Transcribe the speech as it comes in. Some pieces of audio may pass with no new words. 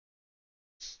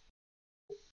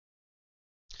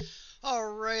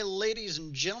All right, ladies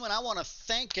and gentlemen, I want to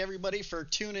thank everybody for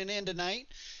tuning in tonight.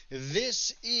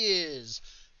 This is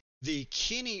the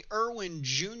Kenny Irwin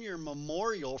Jr.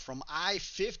 Memorial from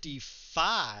I-55.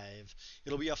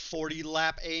 It'll be a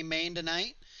 40-lap A main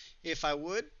tonight. If I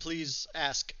would, please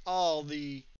ask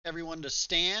everyone to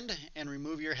stand and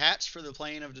remove your hats for the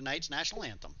playing of tonight's national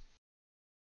anthem.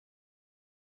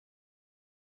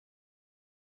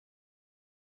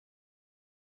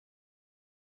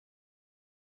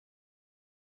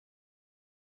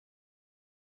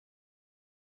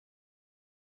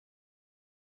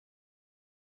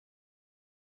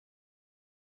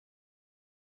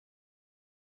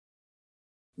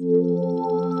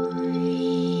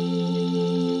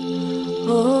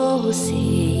 Oh,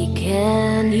 see,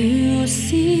 can you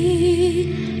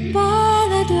see by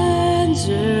the dawn's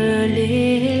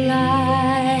early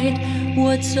light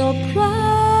what so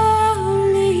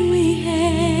proudly we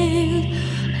hailed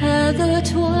at the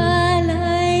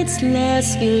twilight's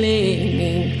last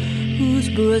gleaming, whose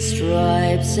broad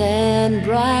stripes and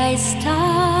bright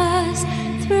stars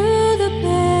through the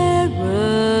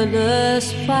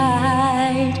perilous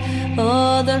fight,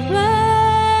 all the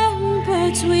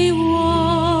ramparts we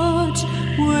watched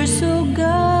were so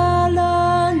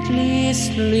gallantly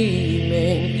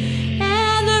streaming,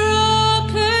 and the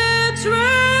rockets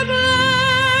were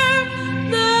blare,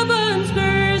 the bombs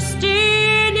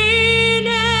bursting in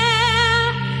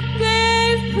air,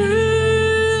 gave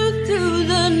proof through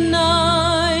the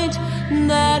night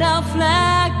that our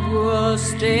flag was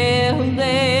still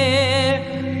there.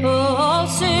 Oh,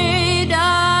 say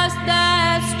does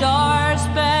that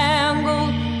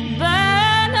star-spangled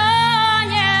banner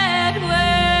yet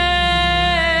wave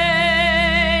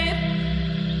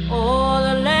o'er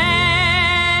the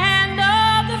land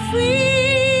of the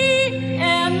free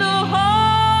and the home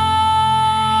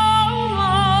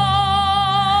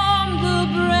of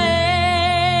the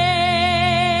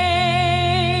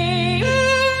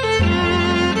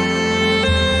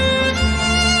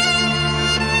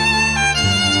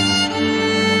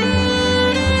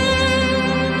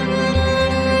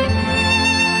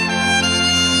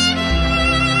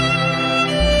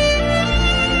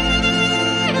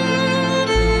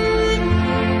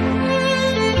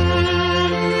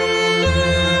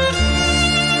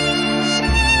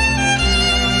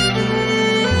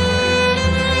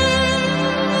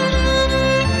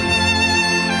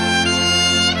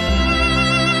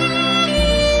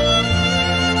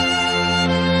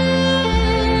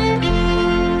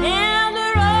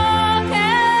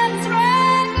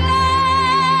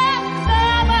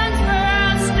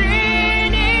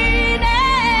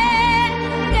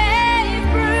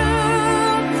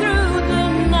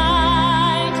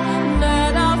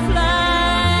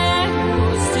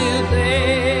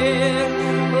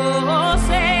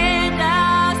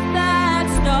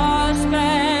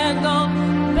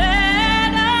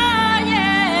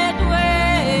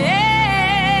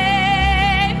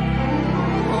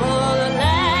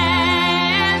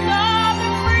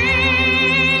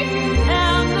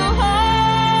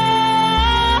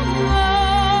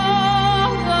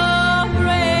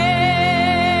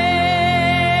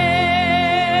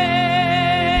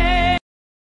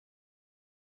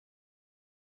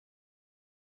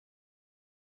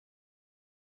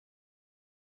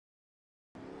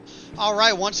All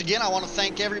right, once again, I want to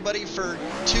thank everybody for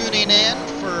tuning in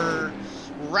for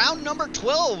round number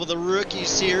 12 of the Rookie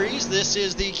Series. This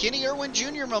is the Kenny Irwin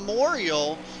Jr.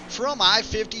 Memorial from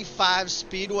I-55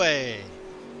 Speedway.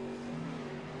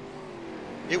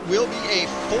 It will be a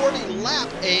 40-lap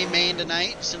A main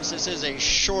tonight since this is a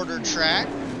shorter track.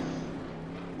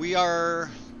 We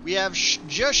have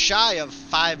just shy of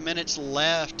 5 minutes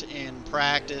left in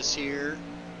practice here.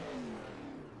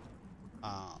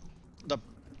 The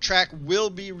track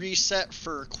will be reset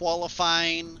for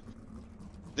qualifying.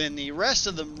 Then the rest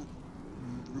of the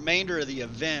remainder of the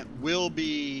event will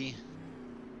be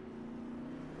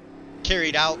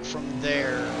carried out from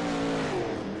there,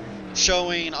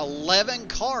 showing 11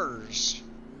 cars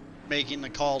making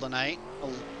the call tonight.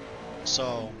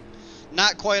 So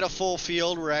not quite a full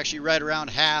field. We're actually right around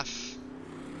half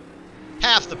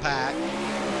the pack.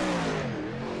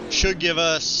 Should give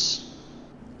us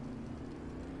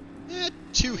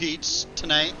 2 heats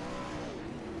tonight,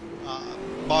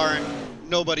 barring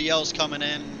nobody else coming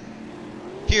in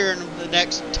here in the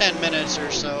next 10 minutes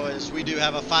or so, as we do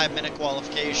have a 5-minute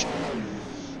qualification.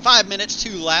 5 minutes,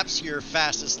 2 laps. Your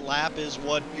fastest lap is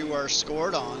what you are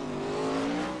scored on.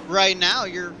 Right now,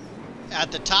 you're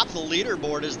at the top of the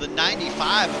leaderboard is the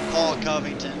 95 of Paul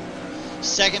Covington.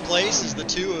 Second place is the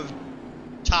 2 of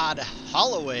Todd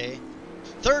Holloway.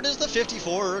 Third is the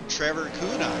 54 of Trevor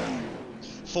Kuna.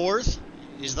 Fourth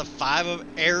is the 5 of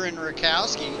Aaron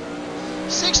Rakowski.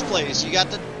 6th place, you got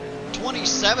the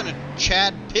 27 of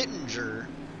Chad Pittenger.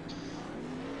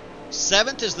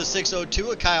 7th is the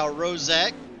 602 of Kyle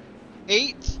Rozek.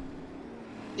 8th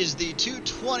is the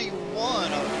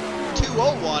 201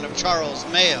 of Charles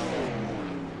Mayo.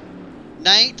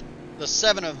 9th, the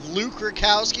 7 of Luke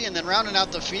Rakowski, and then rounding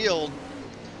out the field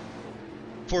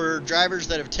for drivers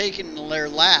that have taken their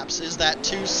laps is that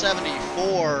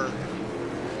 274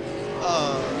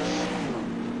 of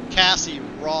Cassie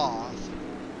Roth.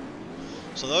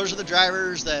 So those are the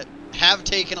drivers that have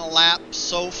taken a lap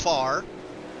so far.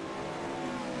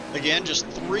 Again, just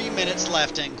 3 minutes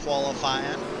left in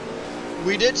qualifying.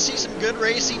 We did see some good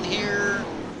racing here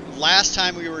last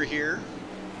time we were here.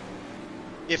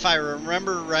 If I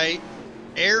remember right,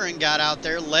 Aaron got out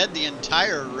there, led the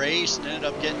entire race, and ended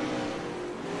up getting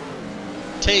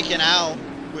taken out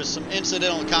with some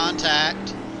incidental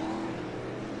contact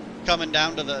coming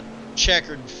down to the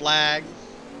checkered flag.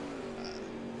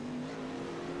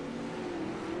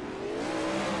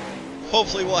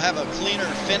 Hopefully we'll have a cleaner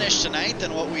finish tonight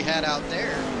than what we had out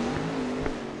there.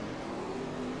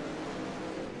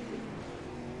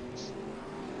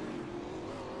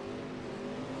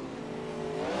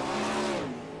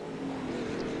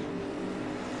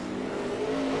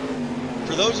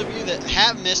 For those of you that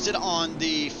have missed it, on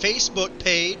the Facebook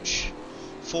page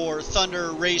for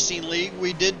Thunder Racing League,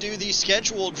 we did do the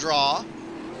schedule draw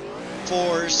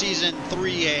for Season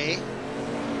 3A.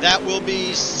 That will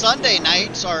be Sunday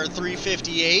nights are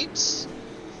 358s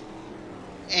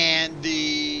and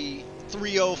the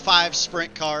 305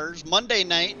 sprint cars. Monday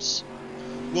nights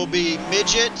will be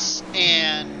midgets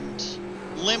and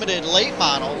limited late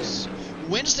models.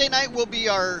 Wednesday night will be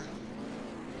our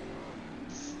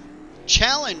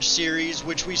challenge series,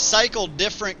 which we cycle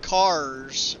different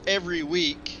cars every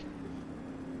week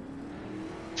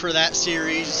for that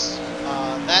series.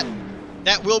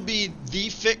 That will be the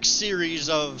fixed series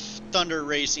of Thunder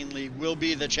Racing League, will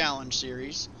be the challenge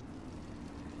series.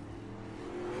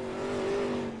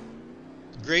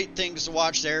 Great things to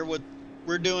watch there. What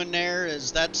we're doing there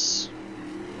is that's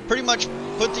pretty much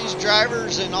put these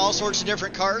drivers in all sorts of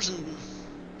different cars and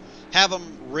have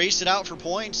them race it out for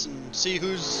points and see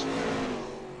who's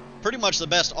pretty much the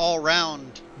best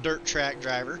all-round dirt track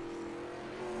driver.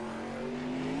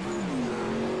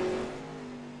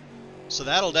 So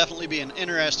that'll definitely be an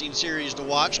interesting series to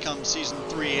watch come Season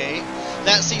 3A.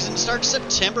 That season starts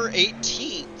September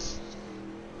 18th.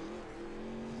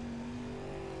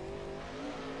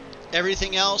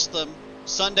 Everything else, the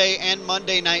Sunday and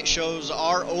Monday night shows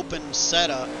are open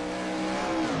setup.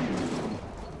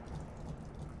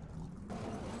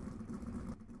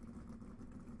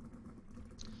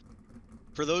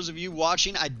 For those of you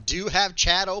watching, I do have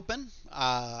chat open.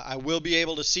 I will be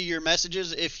able to see your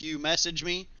messages if you message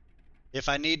me. If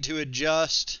I need to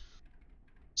adjust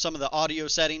some of the audio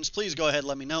settings, please go ahead and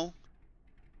let me know.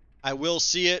 I will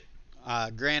see it.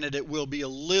 Granted, it will be a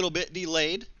little bit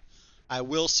delayed. I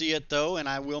will see it though, and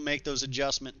I will make those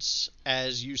adjustments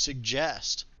as you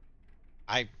suggest.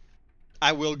 I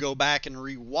will go back and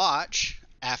re-watch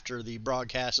after the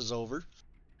broadcast is over.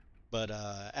 But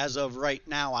as of right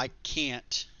now, I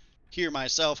can't hear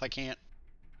myself. I can't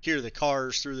hear the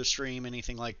cars through the stream,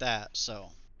 anything like that. So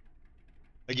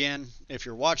again, if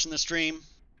you're watching the stream,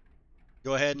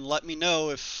 go ahead and let me know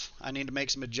if I need to make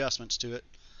some adjustments to it.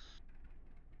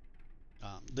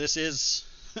 This is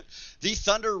the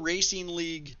Thunder Racing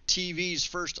League TV's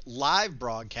first live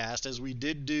broadcast, as we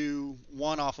did do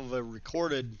one off of a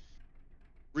recorded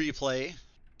replay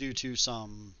due to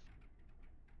some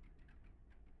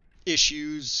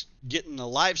issues getting the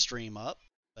live stream up.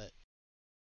 But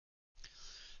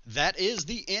that is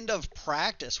the end of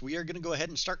practice. We are going to go ahead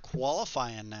and start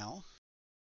qualifying now.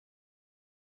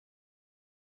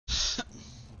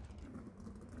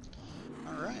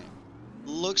 All right.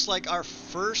 Looks like our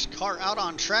first car out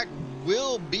on track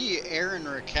will be Aaron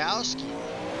Rakowski.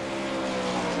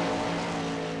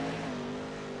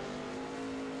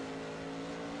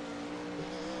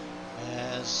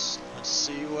 Let's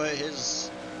see what his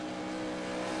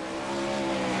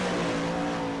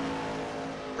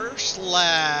first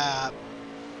lap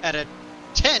at a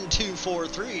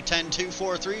 10.243.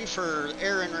 10.243 for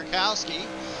Aaron Rakowski.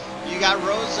 You got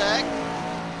Rozek.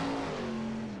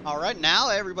 All right, now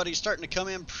everybody's starting to come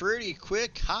in pretty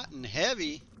quick, hot and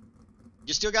heavy.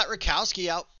 You still got Rakowski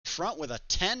out front with a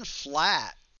 10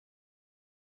 flat.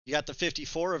 You got the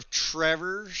 54 of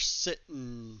Trevor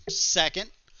sitting second.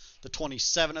 The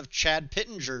 27 of Chad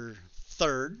Pittenger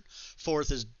third.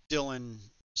 Fourth is Dylan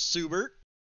Subert.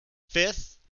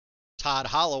 Fifth, Todd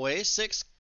Holloway. Sixth,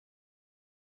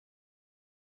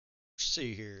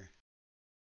 see here.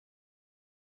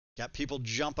 Got people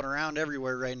jumping around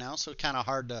everywhere right now, so kind of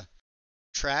hard to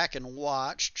track and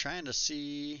watch. Trying to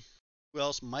see who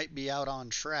else might be out on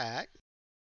track.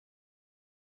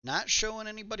 Not showing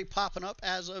anybody popping up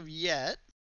as of yet.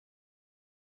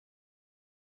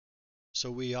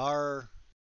 So we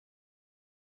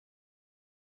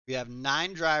have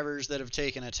 9 drivers that have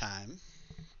taken a time.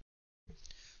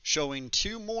 Showing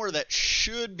 2 more that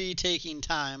should be taking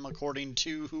time according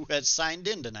to who has signed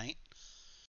in tonight.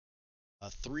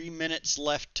 3 minutes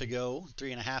left to go,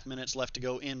 3.5 minutes left to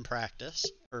go in practice,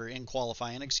 or in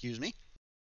qualifying, excuse me.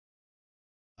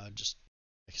 Just,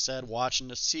 like I said, watching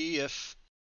to see if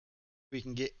we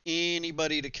can get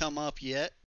anybody to come up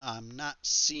yet. I'm not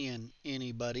seeing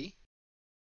anybody.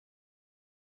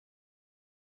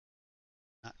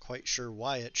 Not quite sure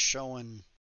why it's showing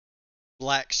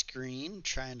black screen.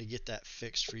 Trying to get that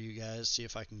fixed for you guys, see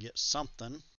if I can get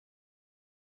something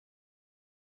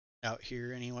out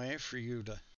here anyway for you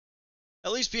to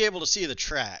at least be able to see the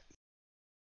track.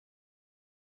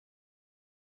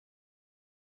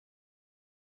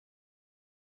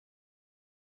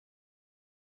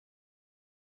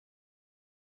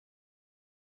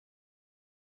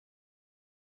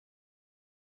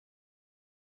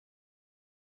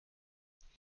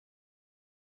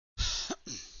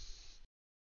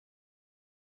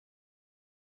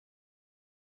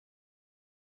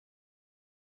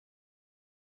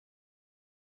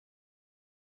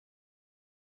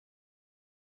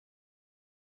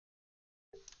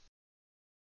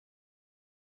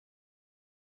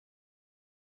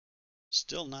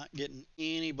 Still not getting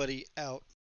anybody out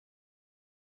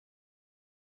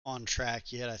on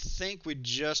track yet. I think we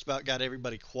just about got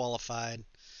everybody qualified.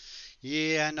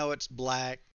 Yeah, I know it's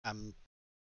black.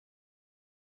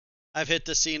 I've hit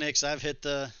the scenics. I've hit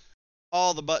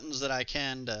all the buttons that I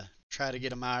can to try to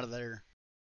get them out of there.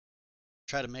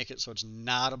 Try to make it so it's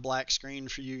not a black screen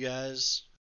for you guys.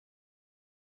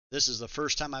 This is the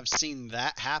first time I've seen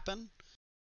that happen.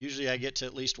 Usually I get to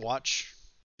at least watch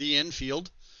the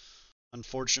infield.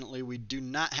 Unfortunately, we do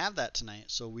not have that tonight,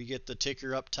 so we get the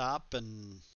ticker up top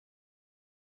and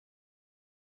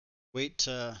wait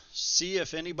to see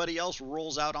if anybody else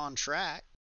rolls out on track.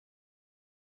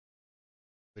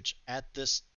 Which at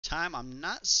this time, I'm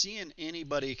not seeing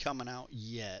anybody coming out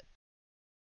yet.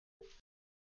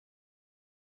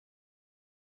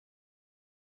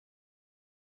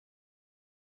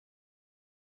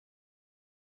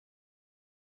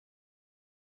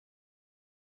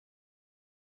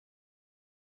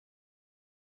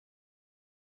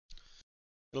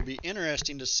 It'll be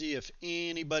interesting to see if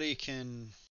anybody can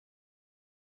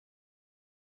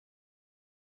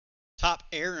top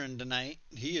Irwin tonight.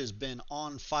 He has been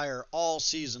on fire all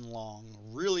season long.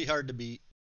 Really hard to beat.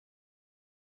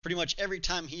 Pretty much every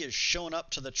time he has shown up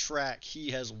to the track,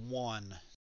 he has won.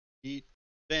 He's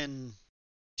been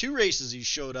 2 races he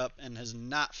showed up and has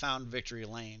not found victory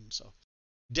lane. So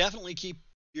definitely keep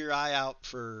your eye out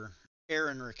for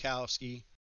Irwin Rakowski.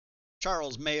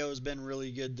 Charles Mayo's been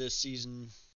really good this season.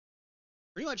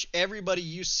 Pretty much everybody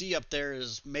you see up there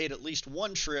has made at least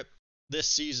one trip this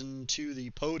season to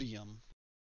the podium.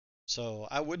 So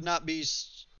I would not be...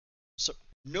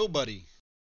 nobody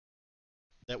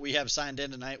that we have signed in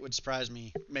tonight would surprise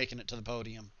me making it to the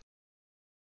podium.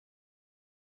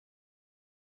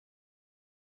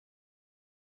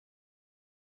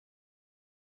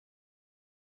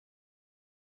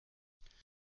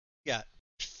 Got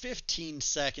 15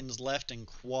 seconds left in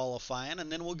qualifying,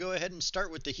 and then we'll go ahead and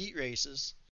start with the heat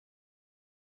races.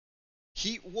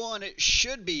 Heat 1, it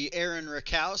should be Irwin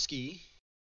Rakowski.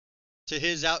 To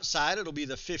his outside, it'll be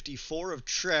the 54 of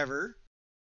Trevor.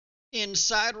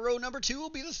 Inside row number 2 will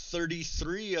be the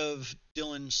 33 of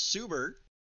Dylan Subert.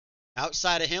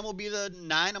 Outside of him will be the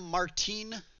 9 of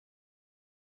Martin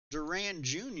Duran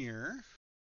Jr.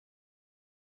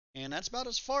 And that's about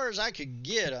as far as I could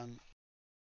get on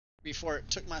before it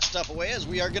took my stuff away, as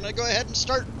we are going to go ahead and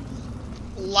start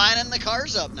lining the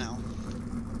cars up now.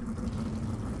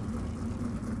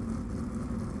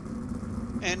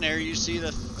 And there you see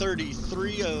the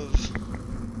 33 of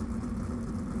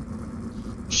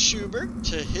Schubert.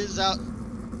 To his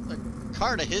the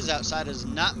car to his outside has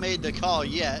not made the call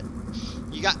yet.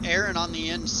 You got Irwin on the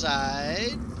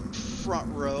inside,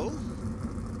 front row.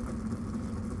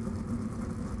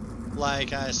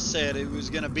 Like I said it was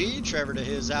going to be, Trevor to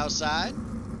his outside.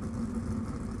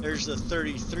 There's the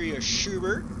 33 of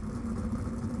Schubert.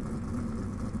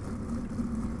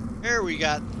 There we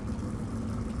got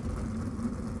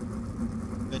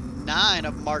the 9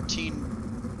 of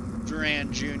Martin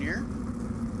Duran Jr.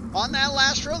 On that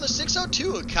last row, the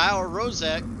 602 of Kyle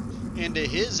Rozek. And to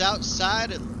his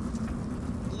outside,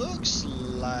 looks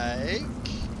like...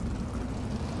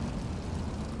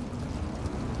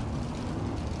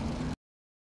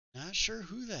 Not sure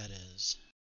who that is.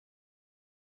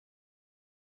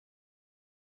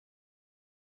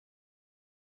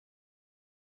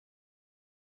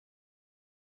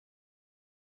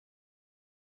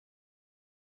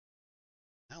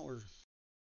 Now we're...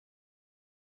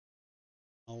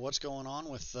 Oh, what's going on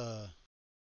with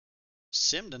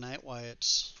Sim tonight? Why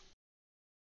it's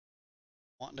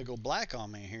wanting to go black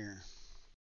on me here.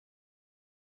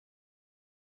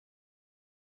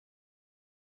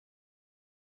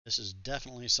 This is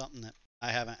definitely something that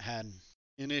I haven't had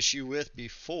an issue with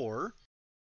before.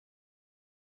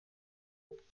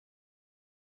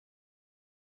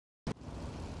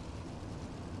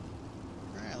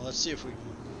 Alright, let's see if we can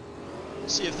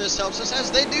see if this helps us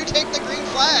as they do take the green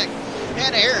flag.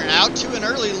 And Aaron out to an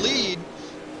early lead.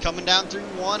 Coming down through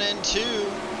 1 and 2.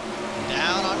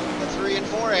 Down on the 3 and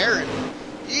 4. Aaron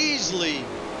easily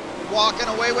walking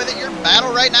away with it. Your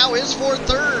battle right now is for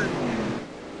third.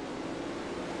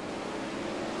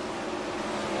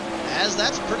 As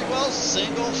that's pretty well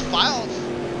single file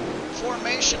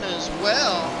formation as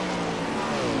well.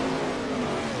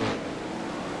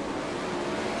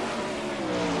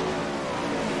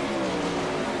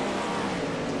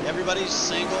 Everybody's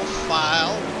single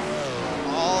file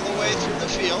all the way through the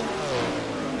field.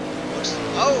 Looks,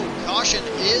 oh, caution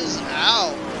is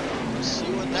out. Let's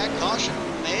see what that caution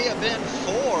may have been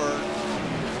for.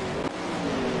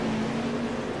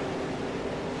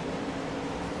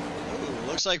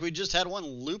 Looks like we just had one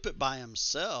loop it by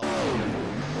himself.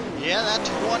 Yeah, that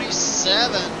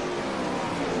 27.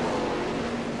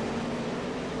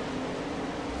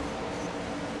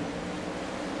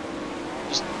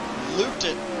 Just looped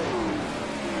it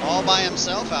all by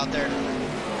himself out there.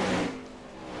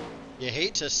 You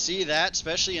hate to see that,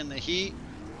 especially in the heat.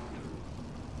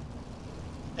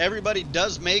 Everybody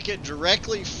does make it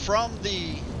directly from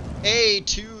the A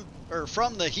to, or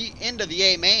from the heat into the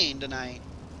A main tonight.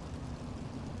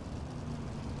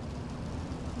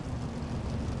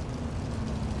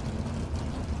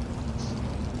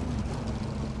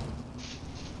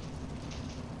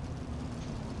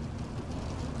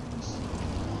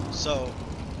 So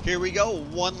here we go,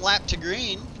 1 lap to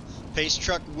green. Pace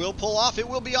truck will pull off. It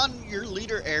will be on your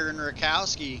leader, Aaron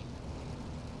Rakowski.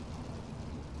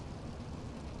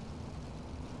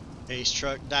 Pace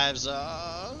truck dives,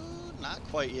 not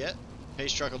quite yet.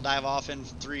 Pace truck will dive off in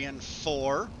 3 and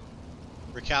 4.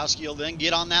 Rakowski will then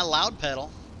get on that loud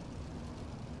pedal.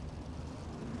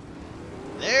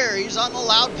 There, he's on the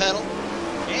loud pedal.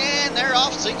 And they're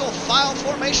off single file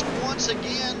formation once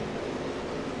again.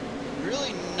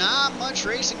 Really not much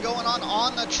racing going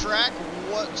on the track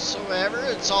whatsoever.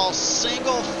 It's all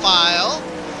single file.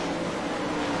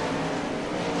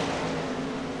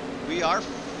 We are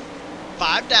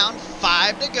 5 down,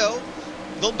 5 to go.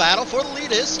 The battle for the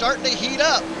lead is starting to heat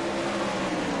up.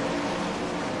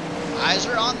 Eyes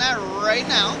are on that right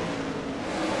now.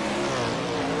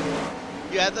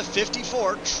 You have the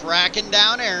 54 tracking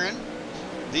down Aaron.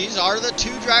 These are the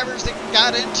 2 drivers that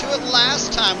got into it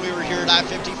last time we were here at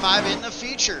I-55 in the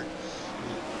feature.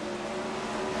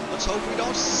 Let's hope we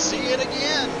don't see it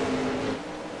again.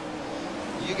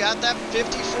 You got that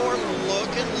 54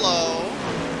 looking low.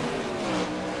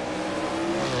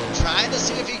 Trying to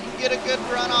see if he can get a good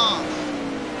run off.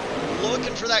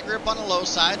 Looking for that grip on the low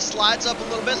side. Slides up a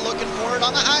little bit, looking for it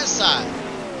on the high side.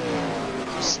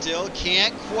 Still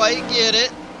can't quite get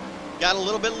it. Got a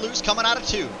little bit loose coming out of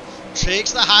 2.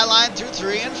 Takes the high line through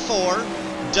 3 and 4.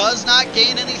 Does not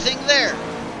gain anything there.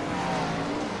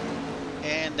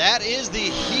 And that is the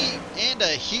heat into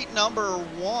heat number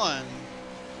 1.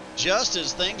 Just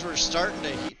as things were starting to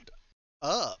heat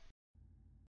up.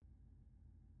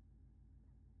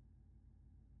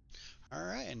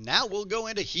 Alright, and now we'll go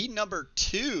into heat number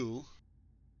 2.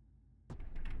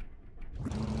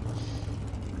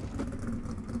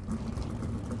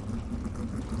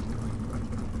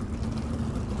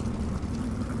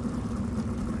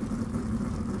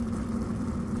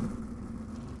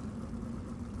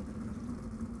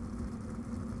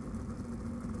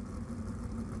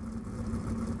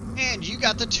 And you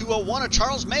got the 201 of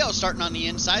Charles Mayo starting on the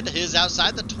inside to his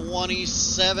outside, the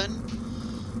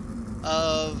 27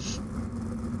 of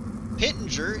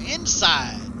Pittenger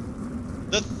inside.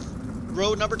 The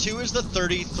road number 2 is the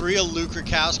 33 of Luke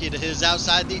Rakowski to his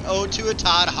outside, the 02 of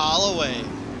Todd Holloway.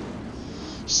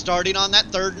 Starting on that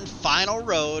 3rd and final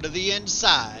row to the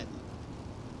inside.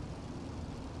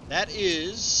 That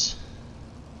is,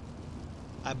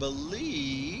 I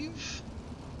believe,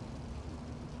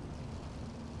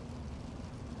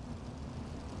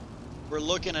 we're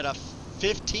looking at a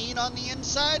 15 on the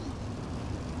inside.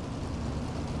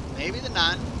 Maybe the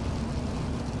 9.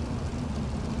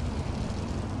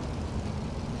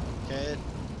 Okay.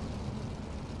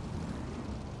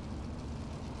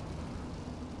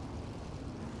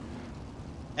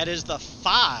 That is the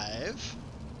 5.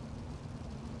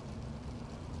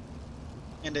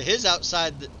 And to his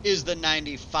outside is the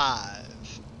 95.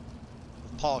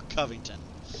 Paul Covington.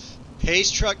 Pace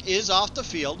truck is off the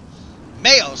field.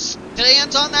 Mayo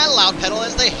stands on that loud pedal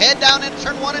as they head down into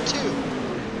turn 1 and 2.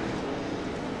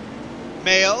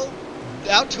 Mayo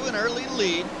out to an early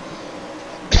lead,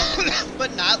 but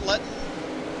they're not letting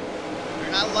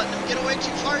him get away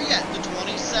too far yet. The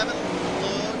 27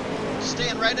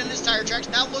 staying right in his tire tracks,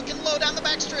 now looking low down the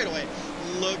back straightaway.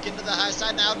 Look into the high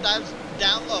side, now dives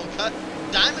down low. Cut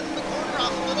Diamond in the corner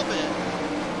off a little bit.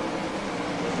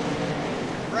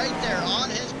 Right there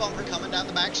on his bumper coming down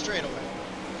the back straightaway.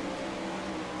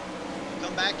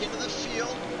 Come back into the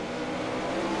field.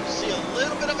 See a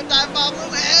little bit of a dive bomb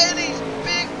move, and he's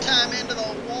big time into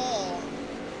the wall.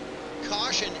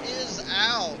 Caution is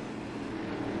out.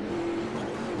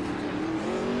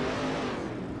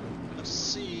 Let's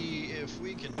see if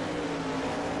we can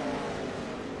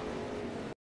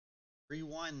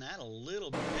rewind that a little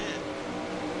bit.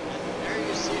 And there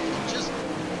you see it just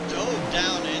dove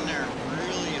down in there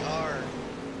really hard.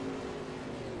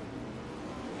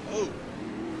 Oh,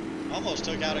 almost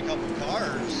took out a couple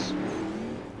cars.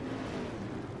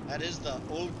 That is the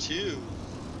 02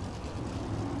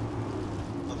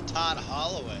 of Todd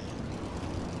Holloway.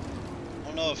 I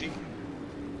don't know if he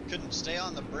couldn't stay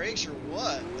on the brakes or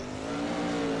what, but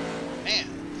man,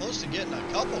 close to getting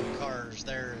a couple cars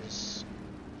there as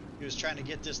he was trying to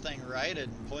get this thing righted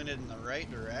and pointed in the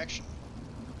right direction.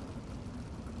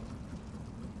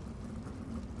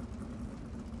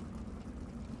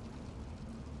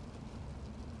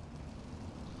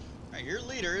 All right, your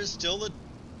leader is still the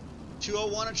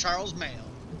 201 of Charles Mayo.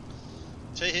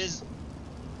 To his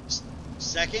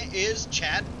second is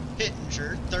Chad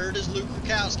Pittenger. Third is Luke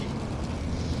Rukowski.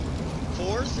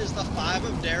 Fourth is the 5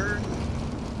 of Darren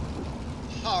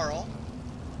Harrell.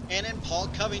 And then Paul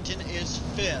Covington is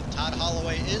 5th. Todd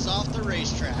Holloway is off the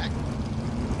racetrack.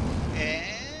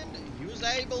 And he was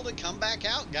able to come back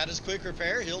out. Got his quick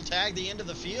repair. He'll tag the end of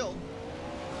the field.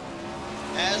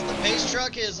 As the pace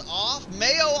truck is off,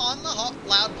 Mayo on the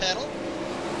loud pedal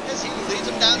as he leads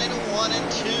them down into 1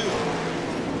 and 2.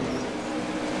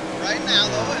 Right now,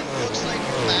 though, it looks like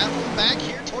you're battling back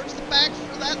here towards the back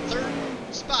for that 3rd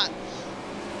spot.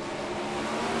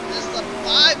 As the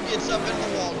 5 gets up in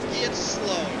the wall, gets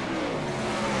slow.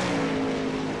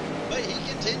 But he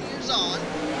continues on.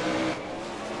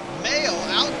 Mayo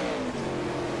out.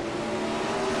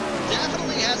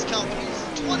 Definitely has company.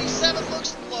 27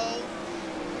 looks low.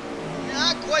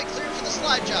 Not quite clear for the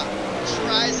slide job.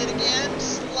 Tries it again.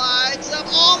 Slides up.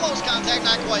 Almost contact.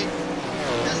 Not quite.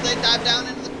 As they dive down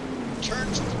into the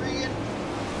turns 3 and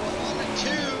 1 and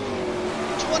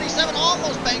 2. 27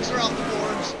 almost banks her off the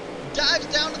boards. Dives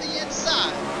down to the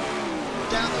inside.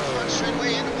 Down the front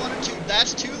straightaway into 1 and 2.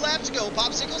 That's 2 laps to go.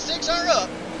 Popsicle 6 are up.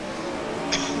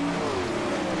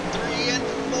 3 and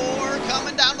 4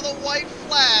 coming down to the white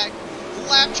flag.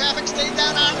 Lap traffic stayed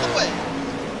down out of the way.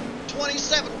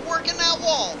 27 working that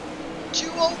wall.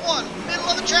 201 middle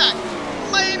of the track.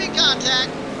 Maybe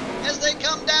contact as they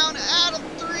come down out of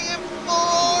 3 and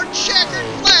 4. Checkered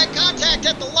flag contact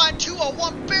at the line.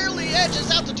 201 barely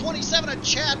edges out to 27 of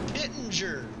Chad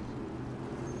Pittenger.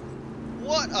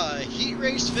 What a heat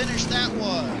race finish that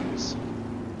was.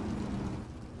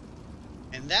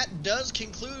 And that does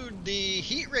conclude the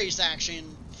heat race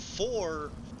action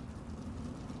for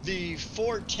the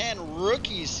 410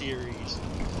 Rookie Series.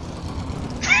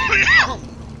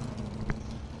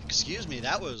 Excuse me,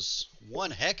 that was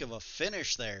one heck of a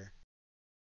finish there.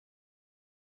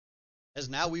 As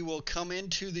now we will come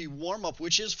into the warm-up,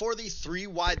 which is for the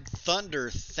 3-wide Thunder.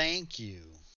 Thank you.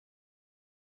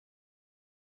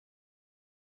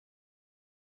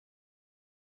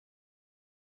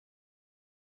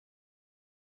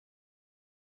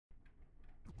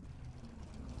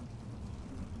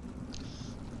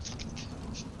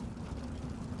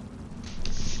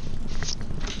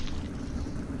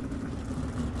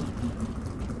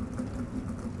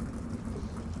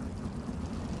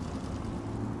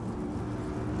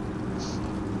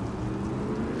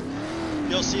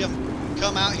 You'll see them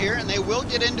come out here, and they will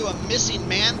get into a missing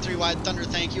man 3-wide Thunder.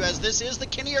 Thank you, as this is the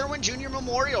Kenny Irwin Jr.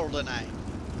 Memorial tonight.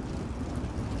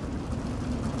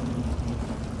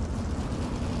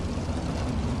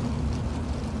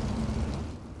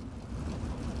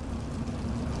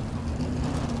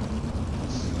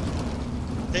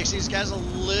 Takes these guys a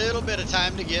little bit of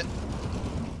time to get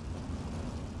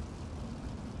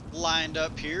lined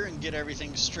up here and get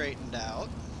everything straightened out.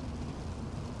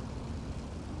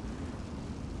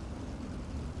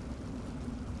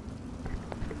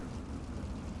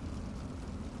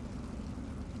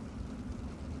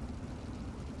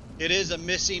 It is a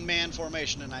missing man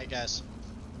formation tonight, guys.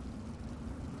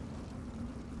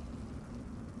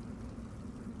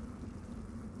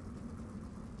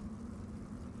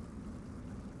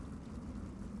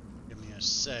 Give me a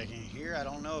second here. I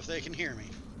don't know if they can hear me.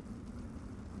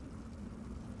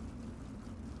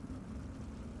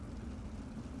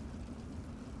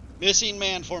 Missing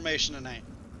man formation tonight.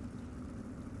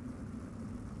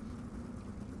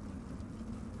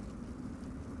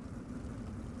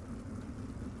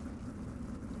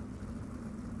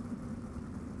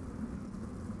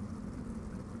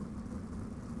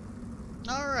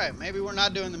 Alright, maybe we're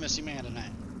not doing the missing man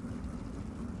tonight.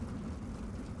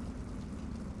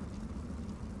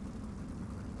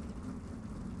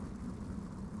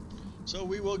 So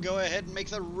we will go ahead and make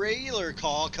the regular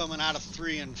call coming out of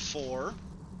 3 and 4.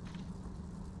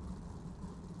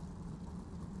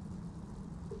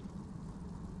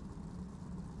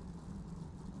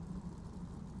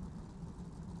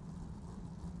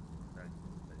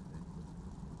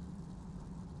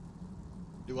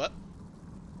 Do what?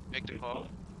 Make the call.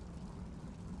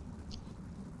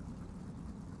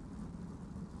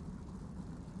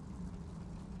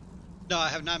 No, I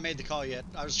have not made the call yet.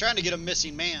 I was trying to get a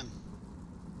missing man.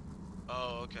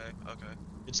 Oh, okay, okay.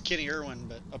 It's Kenny Irwin,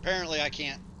 but apparently I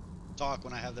can't talk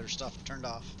when I have their stuff turned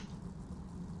off.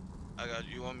 I got.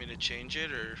 You want me to change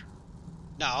it or?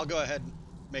 No, I'll go ahead and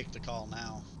make the call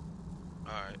now.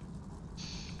 All right.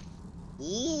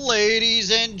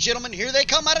 Ladies and gentlemen, here they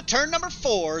come out of turn number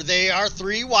 4. They are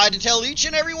 3 wide to tell each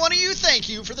and every one of you thank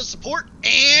you for the support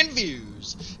and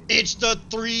views. It's the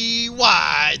 3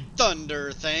 wide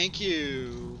Thunder. Thank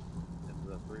you.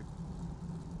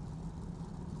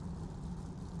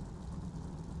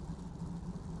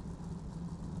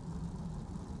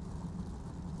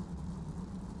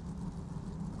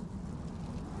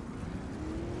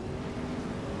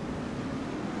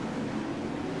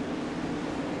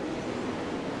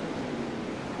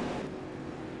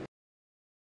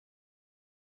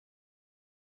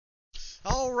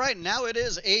 All right, now it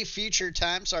is a feature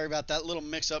time. Sorry about that little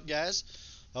mix-up, guys.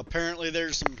 Apparently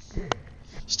there's some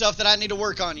stuff that I need to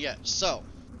work on yet.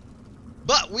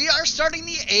 But we are starting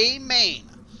the A main.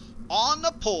 On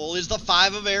the pole is the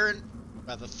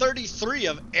 33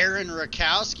 of Aaron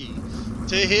Rakowski.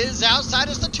 To his outside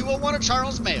is the 201 of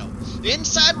Charles Mayo.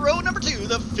 Inside row number 2,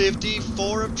 the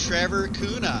 54 of Trevor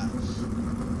Kuna.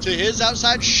 To his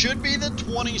outside should be the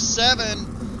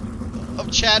 27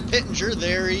 of Chad Pittenger.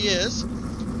 There he is.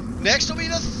 Next will be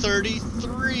the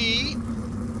 33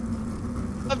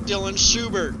 of Dylan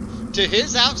Schubert. To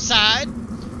his outside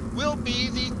will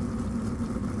be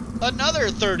another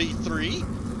 33.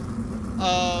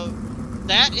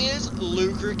 That is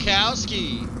Luke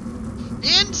Rakowski.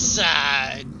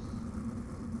 Inside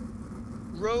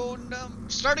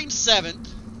starting 7th,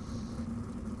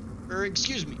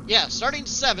 starting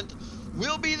 7th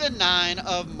will be the 9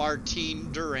 of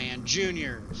Martin Duran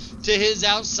Jr. To his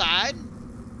outside,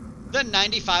 the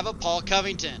 95 of Paul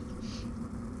Covington.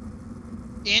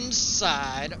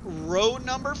 Inside row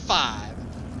number 5,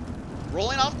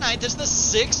 rolling off 9th is the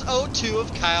 602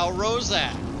 of Kyle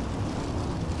Rozak.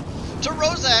 To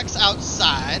Rozak's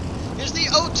outside is the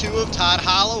 02 of Todd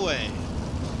Holloway.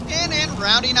 And in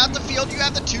rounding out the field, you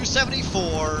have the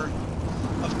 274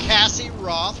 of Cassie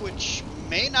Roth, which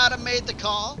may not have made the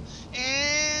call.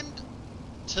 And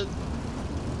to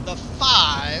the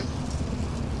 5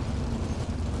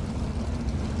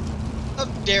 of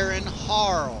Darren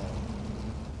Harrell.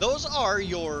 Those are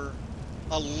your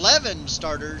 11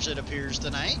 starters, it appears,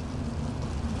 tonight.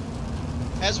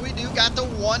 As we do got the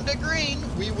 1 to green,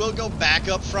 we will go back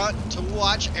up front to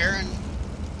watch Aaron.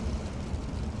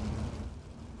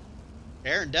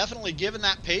 Aaron definitely giving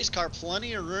that pace car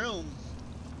plenty of room,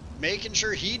 making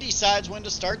sure he decides when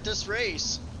to start this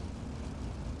race.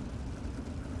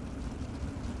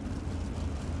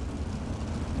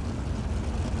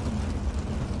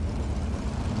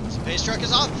 This pace truck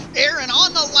is off. Aaron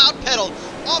on the loud pedal,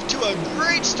 off to a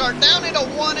great start, down into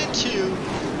 1 and 2.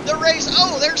 The race,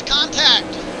 oh, there's contact.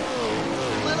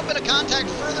 A little bit of contact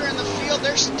further in the field.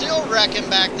 They're still wrecking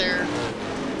back there.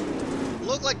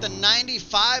 Looked like the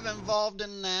 95 involved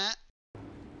in that.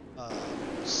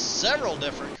 Several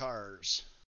different cars.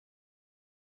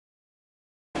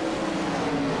 Now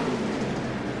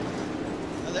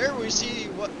there we see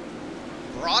what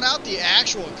brought out the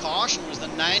actual caution was the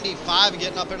 95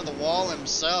 getting up into the wall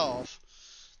himself.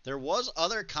 There was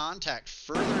other contact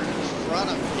further in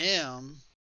front of him.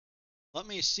 Let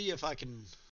me see if I can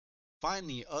find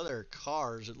the other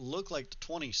cars. It looked like the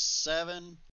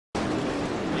 27.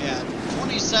 Yeah,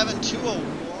 27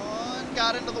 201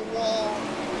 got into the wall.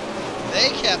 They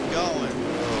kept going.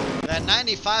 That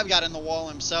 95 got in the wall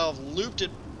himself, looped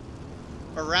it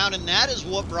around, and that is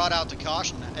what brought out the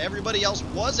caution. Everybody else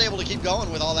was able to keep going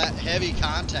with all that heavy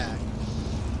contact.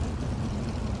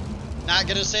 Not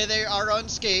going to say they are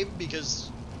unscathed, because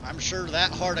I'm sure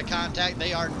that hard a contact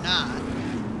they are not.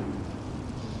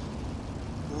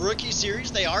 Rookie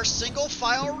series, they are single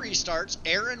file restarts.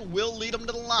 Aaron will lead them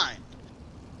to the line.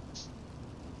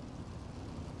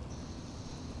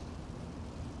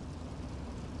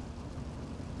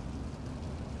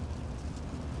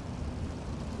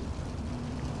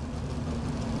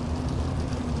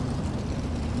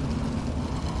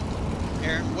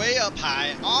 Aaron way up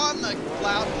high on the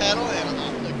loud pedal,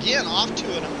 and again off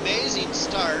to an amazing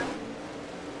start.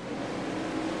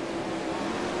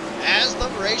 As the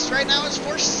race right now is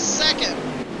for second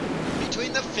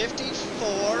between the 54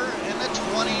 and the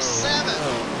 27.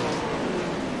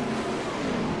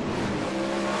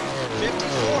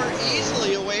 54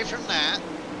 easily away from that.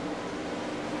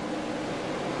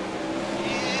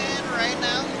 And right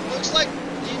now, looks like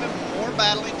even more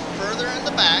battling further in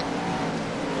the back.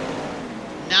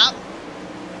 Now,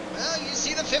 well, you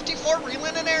see the 54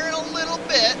 reeling in Aaron a little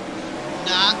bit.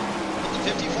 Not.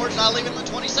 54 is not leaving the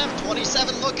 27.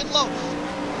 27 looking low.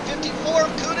 54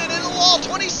 Coonan in the wall.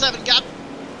 27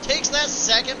 takes that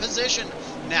second position.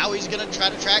 Now he's going to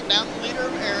try to track down the leader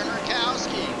of Aaron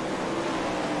Rakowski.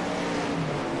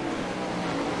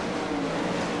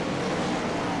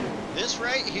 This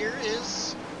right here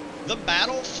is the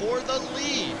battle for the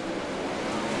lead.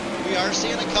 We are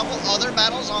seeing a couple other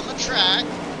battles on the track,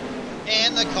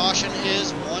 and the caution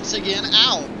is once again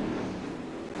out.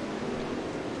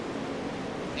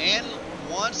 And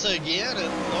once again,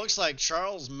 it looks like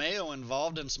Charles Mayo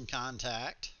involved in some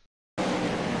contact.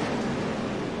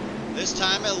 This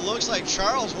time it looks like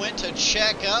Charles went to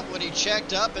check up. When he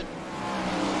checked up, it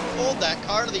pulled that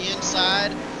car to the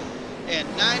inside, and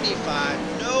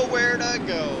 95 nowhere to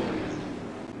go.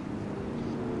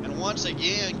 And once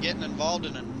again, getting involved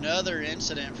in another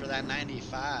incident for that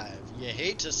 95. You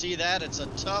hate to see that. It's a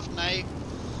tough night.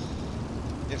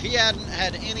 If he hadn't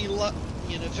had any luck,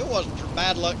 you know, if it wasn't for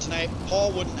bad luck tonight,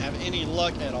 Paul wouldn't have any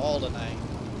luck at all tonight.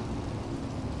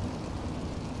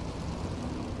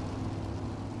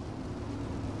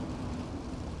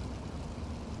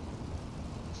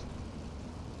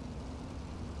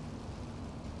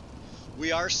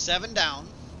 We are 7 down.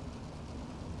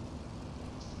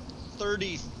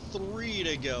 33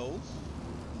 to go.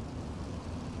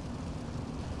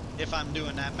 If I'm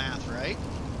doing that math right.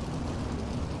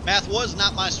 Math was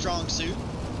not my strong suit.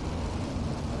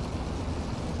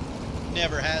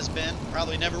 Never has been.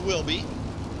 Probably never will be.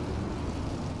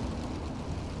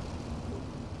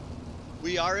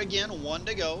 We are again 1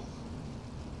 to go.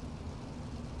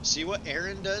 See what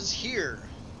Aaron does here.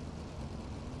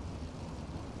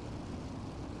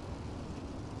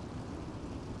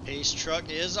 Pace truck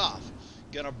is off.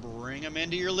 Gonna bring him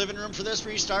into your living room for this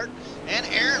restart. And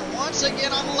Aaron once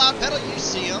again on the loud pedal. You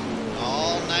see him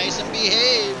all nice and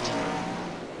behaved.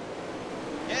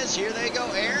 Yes, here they go.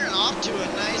 Aaron off to a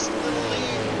nice little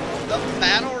lead. The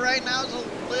battle right now is a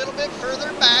little bit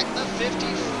further back. The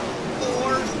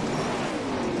 54.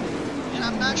 And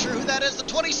I'm not sure who that is. The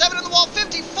 27 in the wall.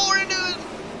 54 into it.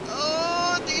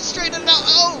 Oh, he's straightening it out.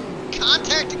 Oh,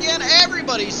 contact again.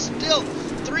 Everybody's still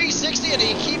 360, and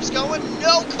he keeps going.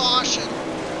 No caution.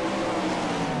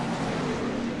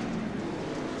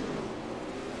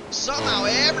 Somehow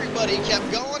everybody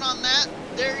kept going on that.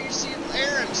 There you see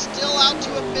Aaron still out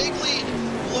to a big lead.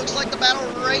 Looks like the battle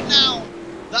right now,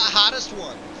 the hottest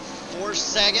one for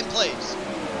second place.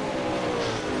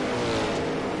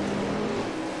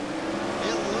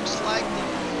 It looks like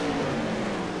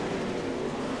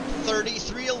the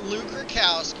 33 of Luke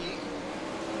Rakowski.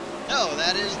 No,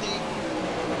 that is the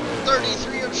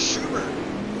 33 of Schubert.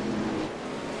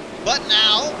 But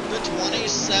now, the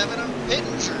 27 of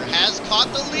Pittenger has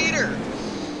caught the leader.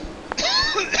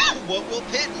 What will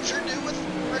Pittenger do with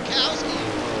Rakowski?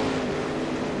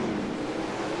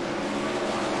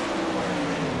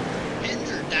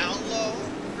 Pittenger down low.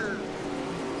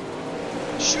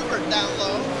 Schubert down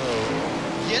low.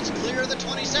 Gets clear of the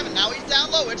 27. Now he's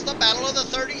down low. It's the battle of the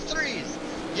 33s.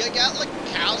 You got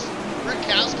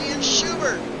Rakowski and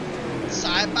Schubert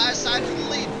side by side in the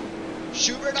lead.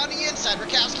 Schubert on the inside,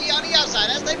 Rakowski on the outside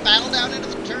as they battle down into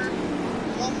the turn.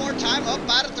 One more time, up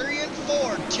by the 3 and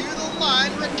 4. To the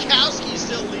line, Rakowski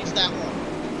still leads that one.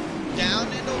 Down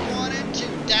into 1 and 2.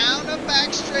 Down a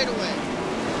back straightaway.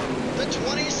 The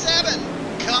 27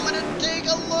 coming to take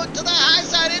a look to the high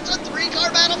side. It's a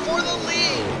 3-car battle for the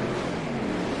lead.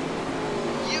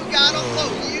 You got him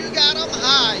low, you got him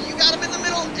high, you got him in the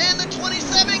middle, and the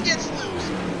 27 gets loose.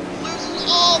 Loses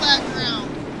all that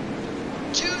ground.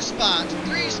 2 spots,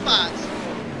 3 spots.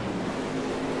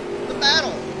 The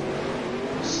battle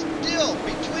still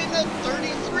between the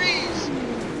 33s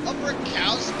of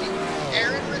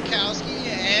Aaron Rakowski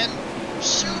and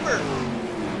Schubert.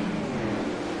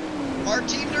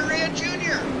 Martin Duran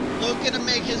Jr. looking to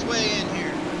make his way in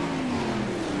here.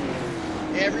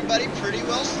 Everybody pretty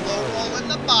well slow rolling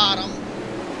the bottom.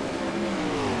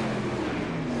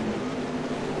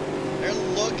 They're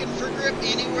looking for grip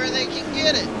anywhere they can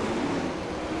get it.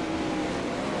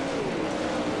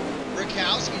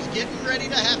 Rakowski's getting ready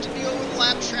to have to deal with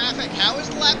lap traffic. How is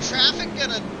lap traffic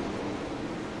gonna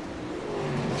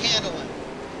handle it?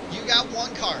 You got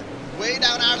 1 car way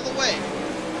down out of the way.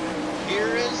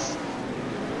 Here is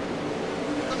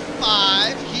the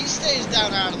 5. He stays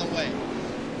down out of the way.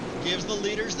 Gives the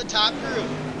leaders the top groove.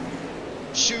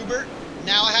 Schubert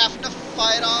now having to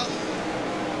fight off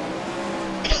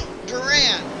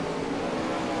Duran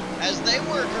as they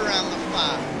work around the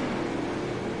 5.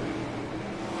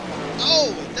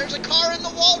 Oh, there's a car in the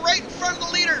wall right in front of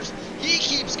the leaders. He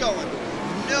keeps going.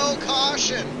 No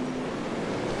caution.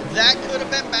 That could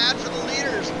have been bad for the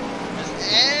leaders. As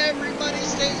everybody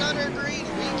stays under green,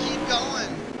 we keep going.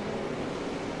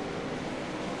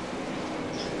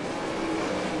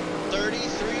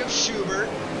 33 of Schubert,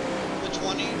 the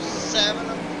 27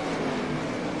 of,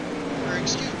 or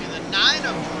excuse me, the 9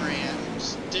 of Duran,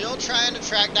 still trying to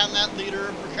track down that leader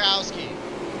of Rakowski.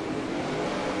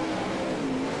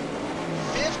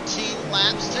 15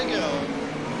 laps to go.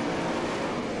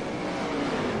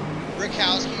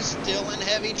 Rakowski's still in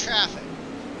heavy traffic.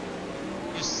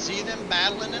 You see them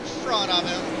battling in front of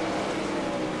him.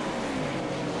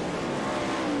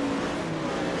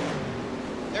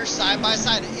 They're side by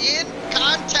side in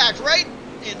contact right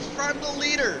in front of the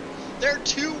leader. They're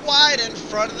too wide in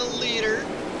front of the leader.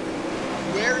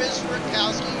 Where is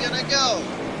Rakowski gonna go?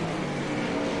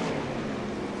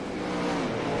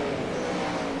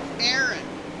 Aaron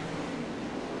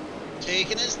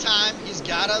taking his time. He's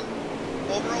got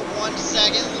over a 1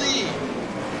 second lead.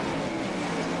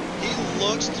 He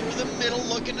looks through the middle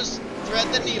looking to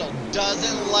thread the needle.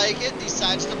 Doesn't like it.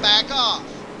 Decides to back off.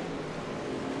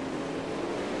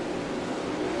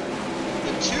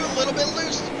 The 2 a little bit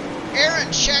loose.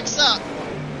 Aaron checks up.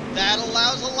 That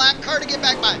allows a lap car to get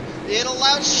back by. It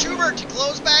allows Schubert to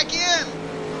close back in.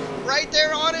 Right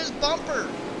there on his bumper.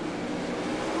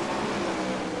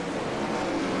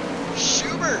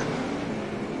 Schubert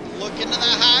looking to the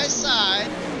high side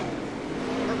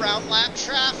around lap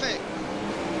traffic.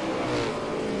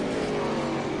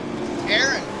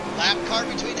 Aaron, lap car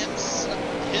between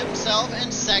himself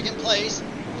and 2nd place.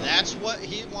 That's what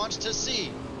he wants to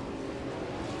see.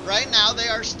 Right now they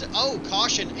are oh,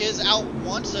 caution is out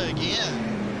once again.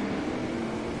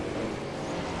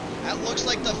 That looks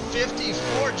like the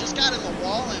 54 just got in the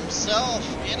wall himself.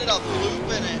 Ended up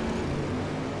looping it.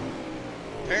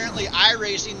 Apparently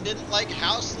iRacing didn't like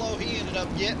how slow he ended up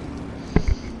getting.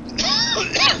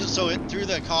 So it threw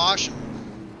the caution.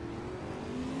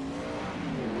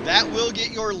 That will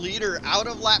get your leader out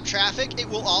of lap traffic. It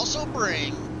will also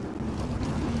bring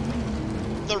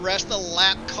the rest of the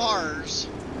lap cars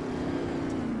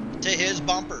to his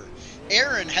bumper.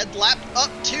 Aaron had lapped up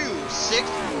to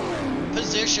 6th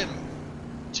position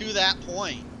to that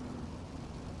point.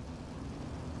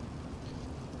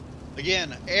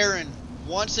 Again, Aaron,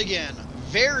 once again,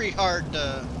 very hard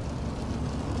to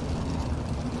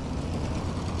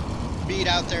beat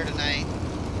out there tonight.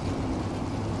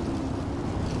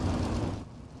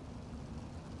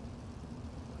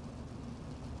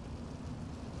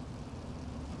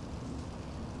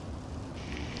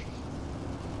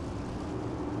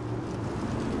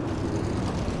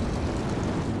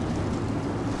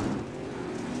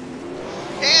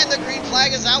 And the green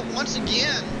flag is out once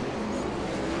again.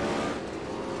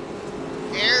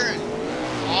 Aaron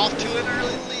off to an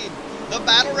early lead. The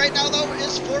battle right now, though,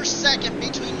 is for 2nd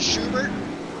between Schubert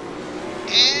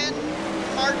and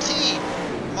Martin.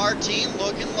 Martin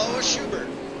looking low at Schubert.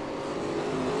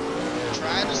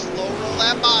 Trying to slow roll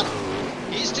that bottom.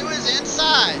 He's to his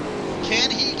inside.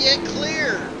 Can he get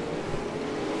clear?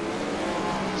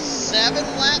 7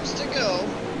 laps to go.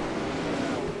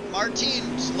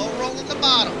 Martin slow rolling the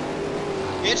bottom.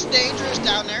 It's dangerous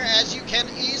down there as you can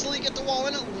easily get the wall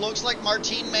in. It looks like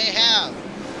Martin may have.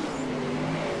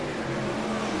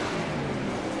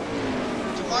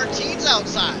 To Martin's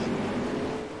outside.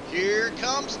 Here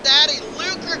comes Daddy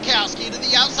Luke Rakowski to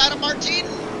the outside of Martin.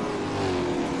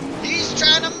 He's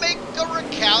trying to make a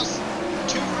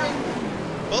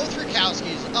both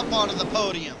Rakowskis up onto the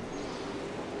podium.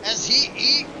 As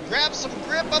he grabs some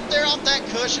grip up there off that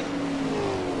cushion,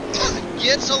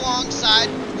 gets alongside,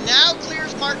 now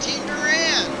clears Martin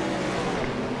Duran.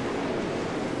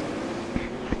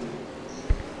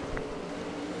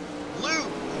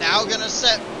 Luke now gonna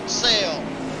set sail.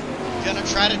 Gonna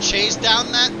try to chase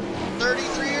down that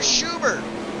 33 of Schubert.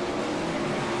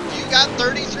 You got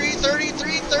 33,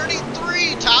 33,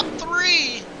 33, top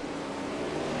three.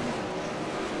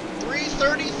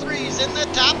 333s in the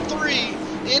top three.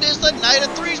 It is the night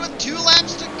of threes with 2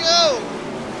 laps to go.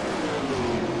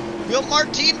 Will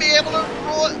Martin be able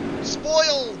to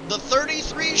spoil the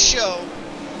 33 show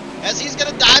as he's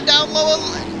going to dive down low on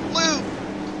Luke?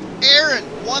 Aaron,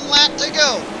 1 lap to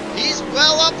go. He's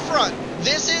well up front.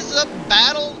 This is a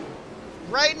battle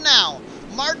right now.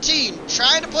 Martin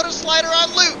trying to put a slider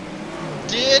on Luke.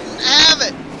 Didn't have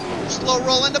it. Slow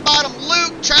roll into bottom.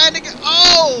 Luke trying to get...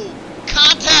 Oh!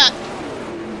 Contact!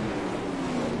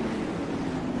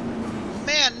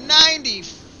 Man,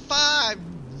 95.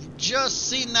 Just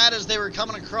seen that as they were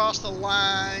coming across the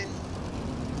line.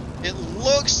 It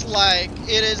looks like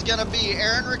it is going to be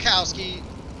Aaron Rakowski,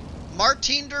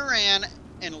 Martin Duran,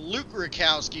 and Luke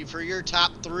Rakowski for your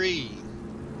top 3.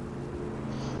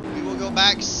 We will go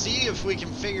back, see if we can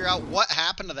figure out what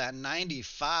happened to that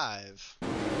 95.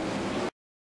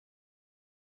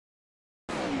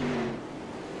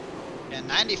 And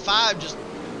 95 just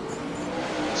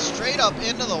straight up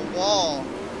into the wall.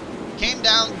 Came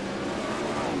down.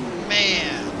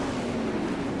 Man.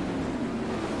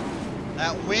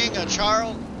 That wing of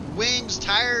Charles. Wings,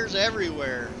 tires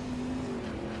everywhere.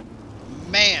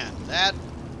 Man,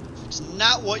 that's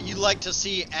not what you like to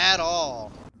see at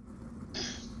all.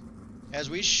 As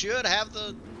we should have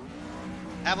them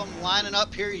lining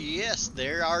up here. Yes,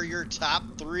 there are your top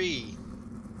 3.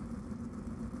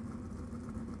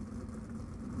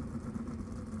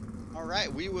 All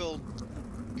right, we will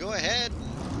go ahead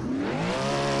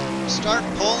and start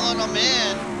pulling them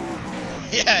in.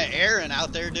 Yeah, Aaron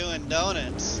out there doing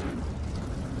donuts.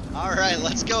 All right,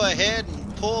 let's go ahead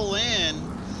and pull in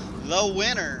the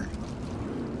winner.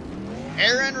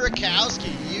 Aaron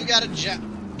Rakowski, you got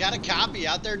a copy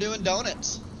out there doing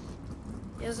donuts.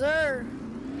 Yes, sir.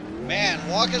 Man,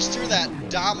 walk us through that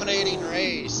dominating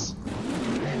race.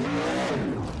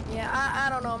 Yeah, I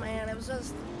don't know, man. It was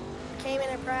just, came in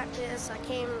at practice. I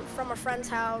came from a friend's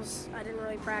house. I didn't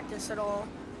really practice at all.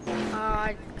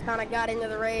 I kind of got into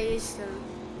the race and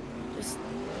just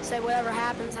said whatever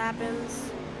happens, happens.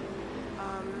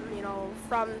 You know,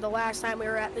 from the last time we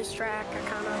were at this track, I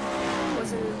kind of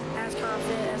wasn't as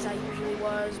confident as I usually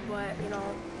was, but, you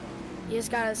know, you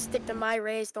just got to stick to my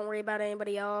race. Don't worry about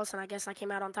anybody else, and I guess I came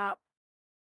out on top.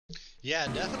 Yeah,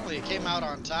 definitely came out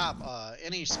on top.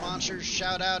 Any sponsors,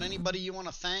 shout out, anybody you want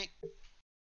to thank?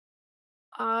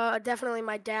 Definitely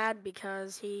my dad,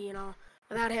 because he, you know,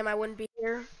 without him I wouldn't be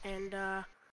here, and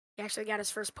he actually got his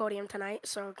first podium tonight,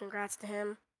 so congrats to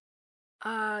him.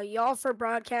 Y'all for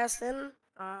broadcasting.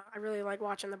 I really like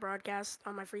watching the broadcast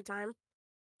on my free time.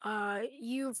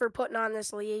 You for putting on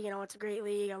this league. You know, it's a great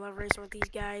league. I love racing with these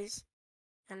guys,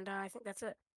 and I think that's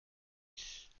it.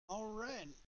 All right.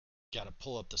 Got to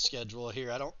pull up the schedule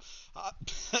here.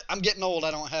 I'm getting old. I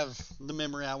don't have the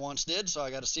memory I once did, so I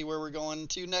got to see where we're going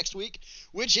to next week,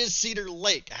 which is Cedar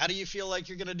Lake. How do you feel like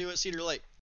you're going to do at Cedar Lake?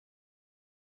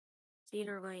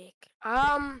 Cedar Lake.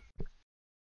 I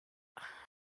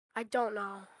don't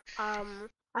know.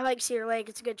 I like Cedar Lake.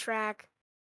 It's a good track.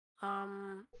 But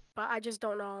I just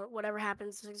don't know. Whatever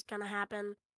happens is gonna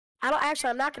happen.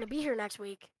 I'm not gonna be here next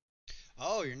week.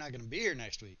 Oh, you're not going to be here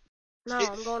next week. No,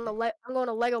 I'm going to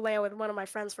Legoland with one of my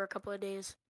friends for a couple of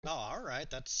days. Oh, all right.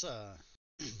 That's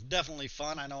definitely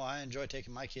fun. I know I enjoy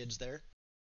taking my kids there.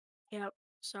 Yep.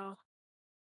 So.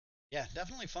 Yeah,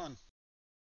 definitely fun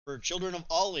for children of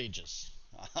all ages.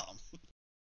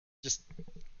 Just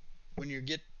when you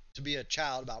get to be a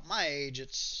child about my age,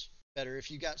 it's better if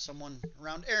you got someone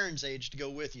around Aaron's age to go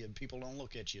with you and people don't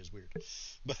look at you as weird.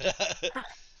 But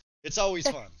it's always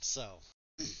fun, so.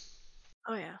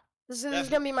 Oh, yeah. This is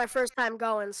going to be my first time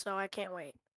going, so I can't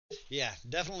wait. Yeah,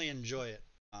 definitely enjoy it.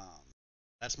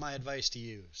 That's my advice to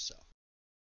you, so.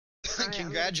 Right,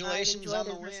 Congratulations on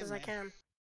the win, as I can.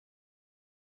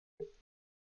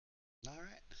 All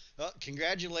right. Well,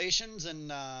 congratulations, and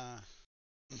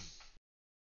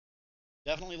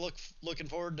definitely looking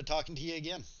forward to talking to you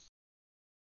again.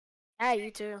 Yeah,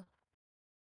 you too.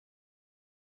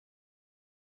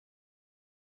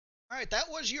 All right, that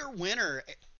was your winner,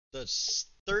 the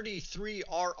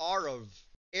 33RR of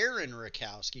Aaron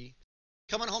Rakowski.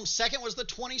 Coming home second was the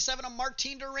 27 of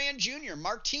Martin Duran Jr.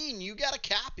 Martin, you got a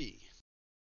copy.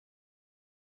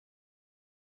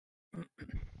 Got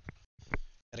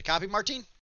a copy, Martin?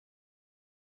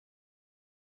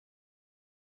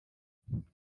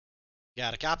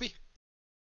 Got a copy?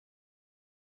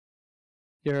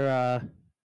 I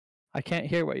can't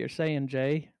hear what you're saying,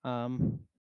 Jay.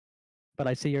 But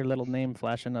I see your little name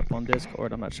flashing up on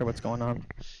Discord. I'm not sure what's going on.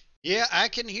 Yeah, I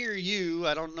can hear you.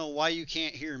 I don't know why you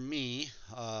can't hear me.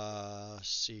 Let's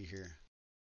see here.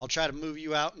 I'll try to move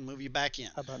you out and move you back in.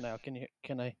 How about now?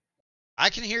 Can I?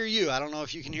 I can hear you. I don't know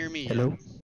if you can hear me. Hello?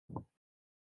 Hold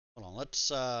on.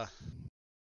 Let's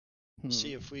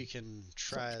see if we can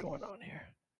try. What's going on here?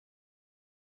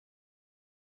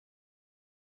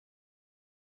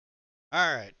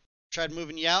 All right. Tried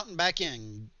moving you out and back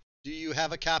in. Do you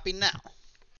have a copy now?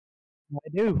 I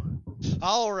do.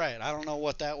 All right. I don't know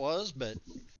what that was, but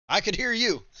I could hear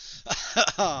you.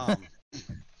 All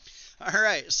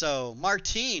right. So,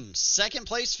 Martine, second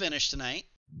place finish tonight.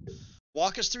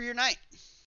 Walk us through your night.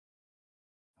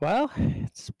 Well,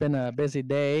 it's been a busy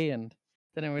day and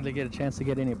didn't really get a chance to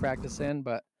get any practice in,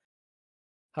 but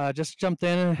just jumped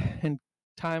in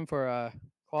time for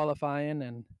qualifying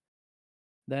and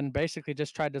then basically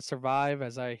just tried to survive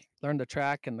as I learned the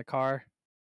track and the car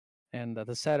and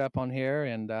the setup on here,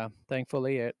 and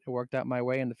thankfully it worked out my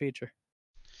way in the feature.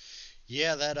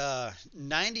 Yeah, that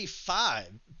 95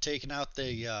 taking out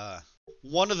the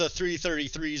one of the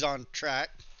 333s on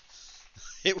track.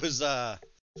 It was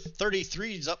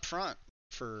 33s up front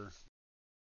for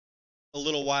a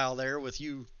little while there with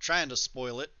you trying to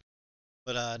spoil it.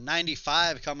 But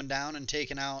 95 coming down and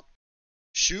taking out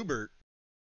Schubert.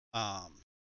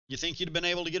 You think you'd have been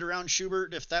able to get around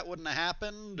Schubert if that wouldn't have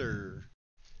happened, or?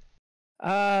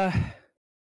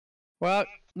 Well,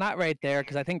 not right there,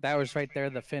 because I think that was right there,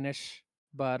 the finish.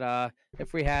 But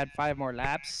if we had 5 more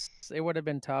laps, it would have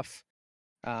been tough.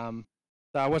 So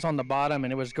I was on the bottom,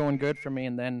 and it was going good for me,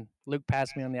 and then Luke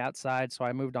passed me on the outside, so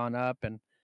I moved on up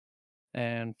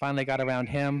and finally got around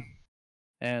him,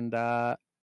 and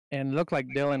it looked like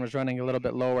Dylan was running a little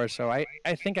bit lower, so I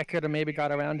think I could have maybe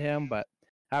got around him, but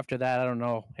after that, I don't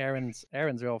know. Aaron's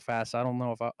real fast. So I don't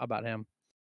know about him.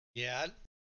 Yeah,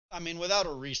 I mean, without a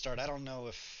restart, I don't know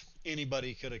if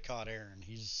anybody could have caught Aaron.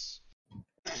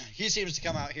 He seems to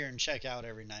come out here and check out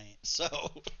every night. So,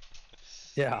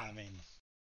 yeah. I mean,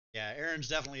 yeah, Aaron's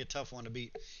definitely a tough one to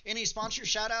beat. Any sponsor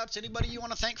shout-outs? Anybody you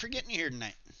want to thank for getting you here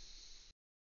tonight?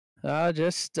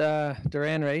 Just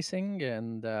Duran Racing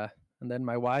and then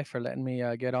my wife for letting me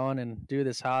get on and do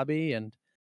this hobby, and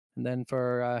then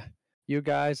for you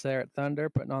guys there at Thunder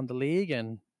putting on the league,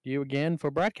 and you again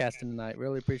for broadcasting tonight.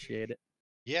 Really appreciate it.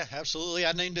 Yeah, absolutely.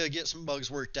 I need to get some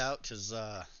bugs worked out because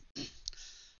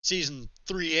season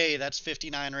 3A, that's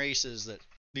 59 races that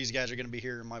these guys are going to be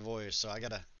hearing my voice. So I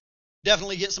got to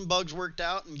definitely get some bugs worked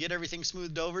out and get everything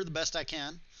smoothed over the best I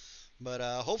can. But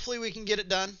hopefully we can get it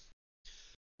done.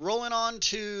 Rolling on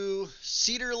to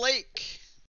Cedar Lake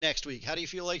next week. How do you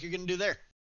feel like you're going to do there?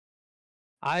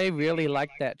 I really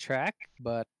like that track,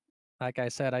 but like I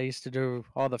said, I used to do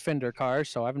all the fender cars,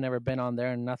 so I've never been on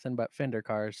there and nothing but fender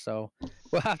cars. So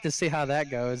we'll have to see how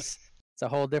that goes. It's a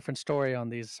whole different story on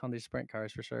these sprint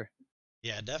cars for sure.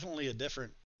 Yeah, definitely a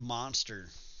different monster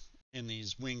in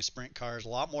these wing sprint cars. A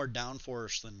lot more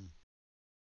downforce than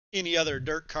any other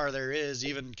dirt car there is,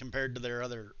 even compared to their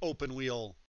other open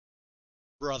wheel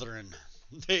brethren.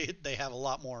 They have a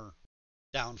lot more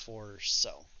downforce.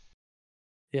 So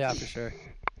yeah, for sure.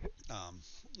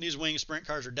 These wing sprint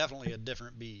cars are definitely a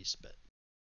different beast, but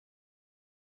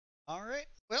all right.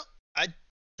 Well, I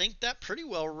think that pretty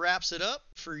well wraps it up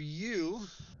for you.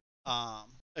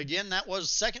 Again, that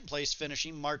was second place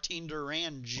finishing Martin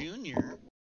Duran Jr.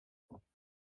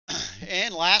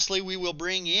 And lastly, we will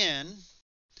bring in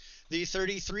the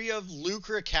 33 of Luke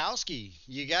Rakowski.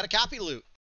 You got a copy, Luke?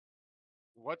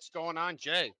 What's going on,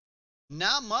 Jay?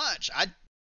 Not much.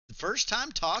 First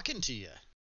time talking to you.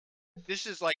 This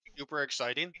is like super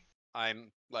exciting.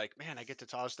 I'm like, man, I get to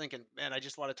talk. I was thinking, man, I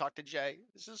just want to talk to Jay.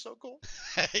 This is so cool.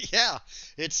 Yeah,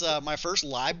 it's my first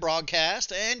live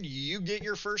broadcast, and you get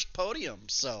your first podium.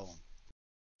 So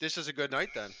this is a good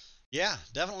night then. Yeah,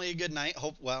 definitely a good night.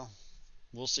 Well,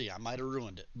 we'll see. I might have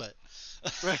ruined it, but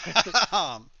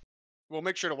we'll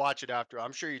make sure to watch it after.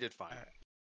 I'm sure you did fine.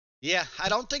 Yeah, I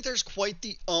don't think there's quite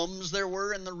the there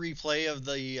were in the replay of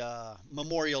the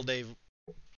Memorial Day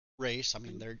race. I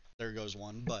mean, there goes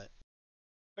one, but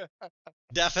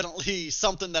definitely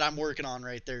something that I'm working on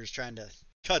right there is trying to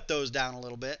cut those down a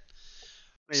little bit.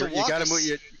 So you got to move.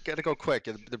 You got to go quick.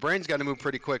 The brain's got to move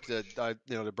pretty quick to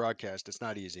to broadcast. It's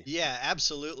not easy. Yeah,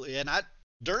 absolutely. And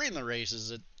during the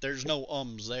races, there's no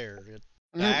ums there.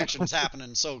 The Mhm. action's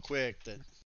happening so quick that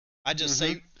I just Mhm.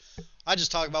 say, I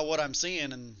just talk about what I'm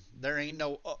seeing, and there ain't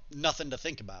nothing to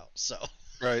think about. So,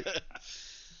 Right.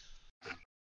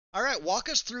 all right, walk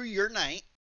us through your night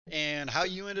and how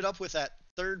you ended up with that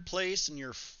third place in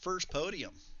your first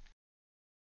podium.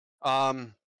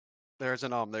 Um, there's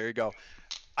an There you go.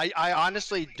 I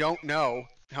honestly don't know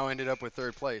how I ended up with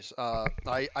third place.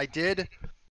 I did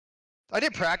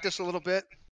practice a little bit.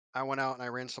 I went out and I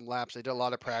ran some laps. I did a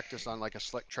lot of practice on like a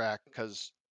slick track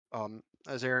because,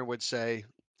 as Aaron would say,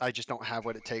 I just don't have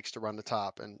what it takes to run the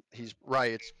top. And he's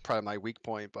right. It's probably my weak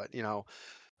point, but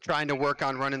trying to work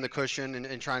on running the cushion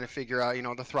and trying to figure out,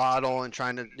 the throttle and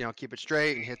trying to, keep it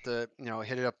straight and hit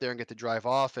it up there and get the drive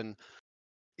off. And,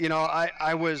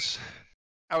 I was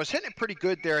hitting it pretty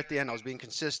good there at the end. I was being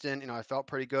consistent. I felt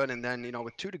pretty good. And then,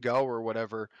 with two to go or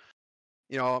whatever,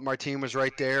 Martin was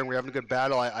right there and we are having a good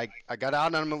battle. I got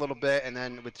out on him a little bit, and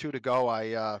then with two to go,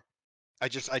 I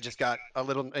just got a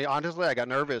little. Honestly, I got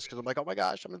nervous because I'm like, oh my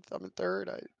gosh, I'm in third.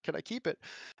 Can I keep it?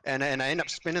 And I end up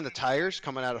spinning the tires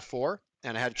coming out of four,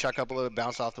 and I had to chuck up a little bit,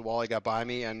 bounce off the wall. He got by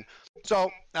me, and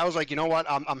so I was like, you know what?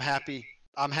 I'm happy.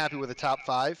 I'm happy with the top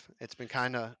five. It's been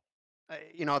kind of,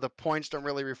 the points don't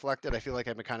really reflect it. I feel like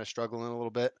I've been kind of struggling a little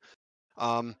bit.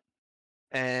 Um,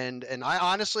 and I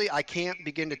honestly I can't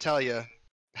begin to tell you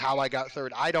how I got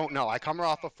third. I don't know. I come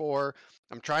off of four.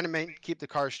 I'm trying to keep the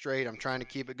car straight. I'm trying to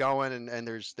keep it going, and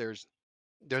there's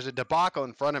a debacle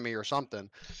in front of me or something,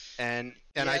 and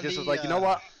I Yeah, just was the like, you know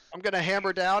what? I'm gonna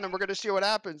hammer down, and we're gonna see what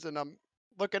happens. And I'm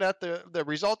looking at the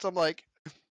results. I'm like,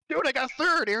 dude, I got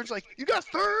third. Aaron's like, you got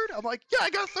third? I'm like, yeah, I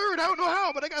got third. I don't know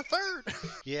how, but I got third.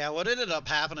 yeah, what ended up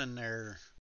happening there,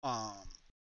 um,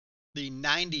 the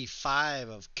 95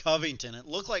 of Covington, it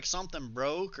looked like something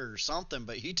broke or something,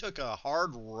 but he took a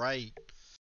hard right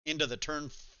into the turn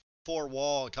four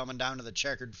wall coming down to the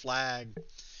checkered flag.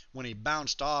 When he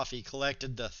bounced off, he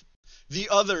collected the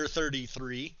other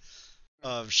 33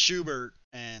 of Schubert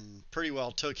and pretty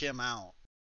well took him out.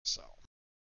 So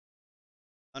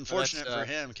That's unfortunate for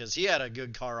him because he had a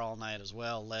good car all night as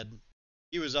well.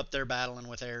 He was up there battling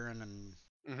with Aaron and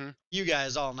hmm you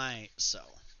guys all night. So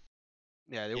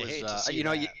yeah. It you was hate to see you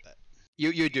know you, that, but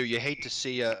You do. You hate to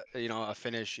see a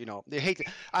finish. You hate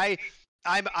to.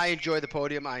 I enjoy the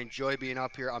podium. I enjoy being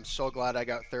up here. I'm so glad I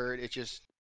got third. It just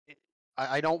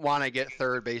I don't want to get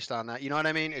third based on that. You know what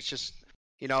I mean? It's just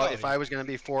oh if yeah, I was going to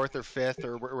be fourth or fifth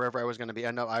or wherever I was going to be,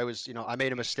 I was I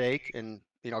made a mistake and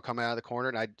coming out of the corner,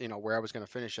 and I where I was going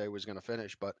to finish, I was going to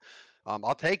finish. But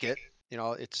I'll take it.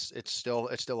 It's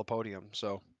still a podium.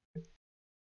 So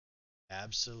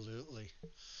absolutely.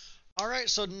 All right,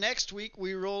 so next week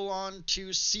we roll on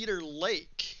to Cedar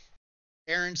Lake.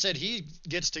 Aaron said he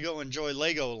gets to go enjoy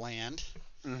Legoland.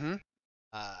 hmm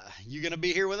You gonna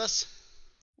be here with us?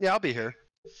 yeah, I'll be here.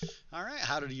 All right.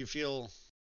 How did you feel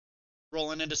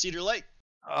rolling into Cedar Lake?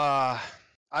 Uh,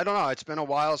 I don't know. It's been a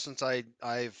while since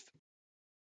I've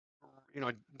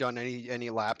done any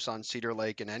laps on Cedar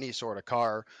Lake in any sort of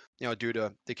car, due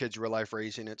to the kids' real life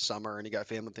racing. It's summer and you got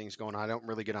family things going on. I don't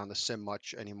really get on the sim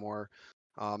much anymore.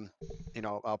 Um,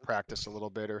 I'll practice a little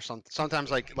bit or sometimes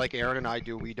like Aaron and I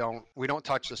do. We don't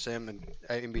touch the sim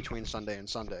in between Sunday and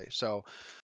Sunday. So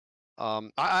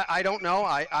I don't know.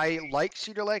 I like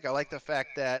Cedar Lake. I like the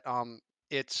fact that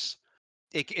it's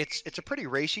it's a pretty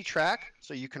racy track,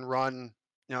 so you can run.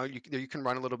 You can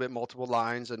run a little bit multiple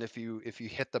lines, and if you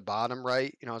hit the bottom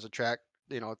right, as a track,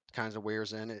 kinds of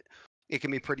wears in it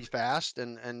can be pretty fast,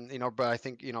 and but I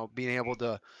think being able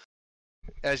to,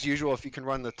 as usual, if you can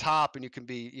run the top and you can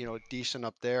be decent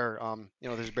up there,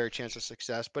 there's a better chance of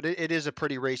success. But it is a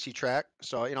pretty racy track,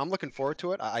 so I'm looking forward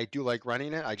to it. I do like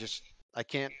running it. I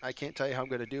can't tell you how I'm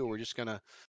gonna do. We're just gonna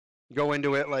go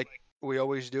into it like we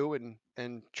always do,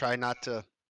 and try not to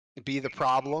be the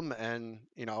problem, and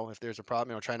if there's a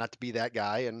problem, try not to be that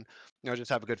guy, and just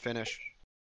have a good finish.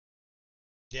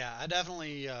 Yeah, I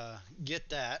definitely get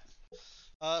that.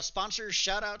 Sponsors,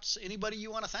 shout outs, anybody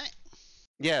you want to thank?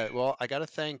 Yeah, well, I gotta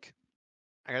thank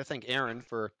Aaron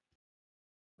for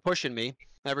pushing me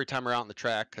every time we're out on the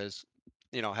track, because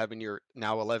having your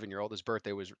now 11-year-old, his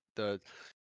birthday was the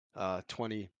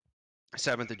 27th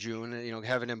of June,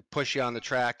 having him push you on the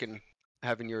track and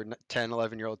having your 10,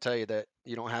 11-year-old tell you that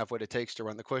you don't have what it takes to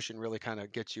run the cushion really kind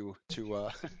of gets you to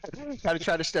kind of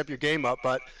try to step your game up.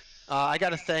 But I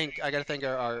gotta thank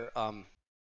our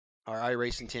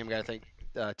iRacing team. I gotta thank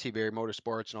T Berry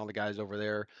Motorsports and all the guys over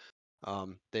there.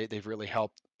 They've really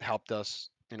helped us,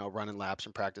 running laps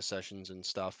and practice sessions and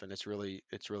stuff. And it's really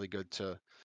good to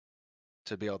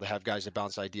be able to have guys that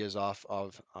bounce ideas off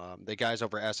of the guys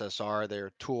over SSR,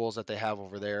 their tools that they have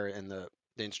over there, and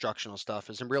the instructional stuff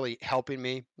is really helping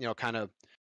me, kind of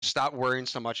stop worrying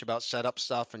so much about setup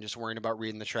stuff and just worrying about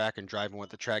reading the track and driving what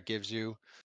the track gives you.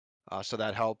 So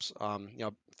that helps.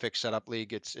 Fixed setup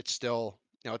league. It's still,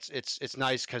 it's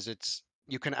nice because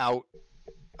you can out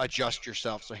adjust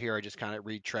yourself. So here I just kind of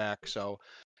read track. So,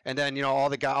 and then all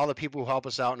the people who help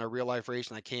us out in our real life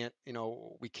racing,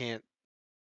 we can't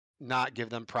not give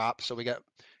them props. So we got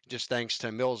just thanks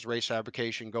to Mills Race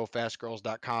Fabrication,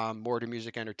 GoFastGirls.com, More to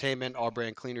Music Entertainment, All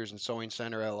Brand Cleaners and Sewing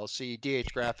Center LLC,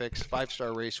 DH Graphics, 5 Star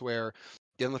Racewear,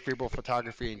 Dylan Feeble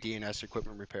Photography, and DNS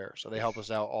Equipment Repair. So they help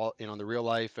us out all in the real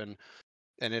life, and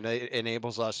it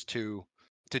enables us to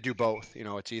do both.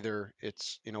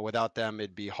 Without them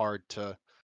it'd be hard to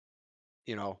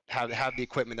have the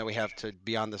equipment that we have to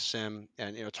be on the sim,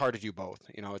 and it's hard to do both.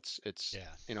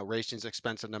 Racing's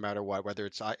expensive no matter what, whether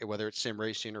it's sim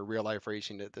racing or real life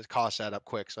racing. The costs add up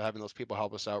quick, so having those people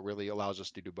help us out really allows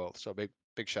us to do both. So big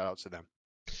shout outs to them.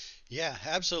 Yeah,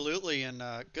 absolutely, and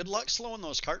good luck slowing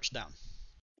those carts down.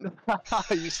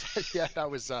 You said, yeah,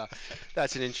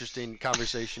 that's an interesting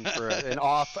conversation for an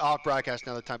off broadcast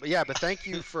another time. But thank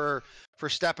you for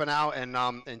stepping out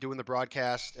and doing the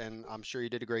broadcast, and I'm sure you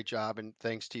did a great job. And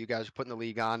thanks to you guys for putting the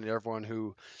league on, and everyone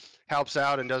who helps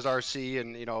out and does RC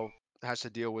and has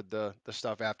to deal with the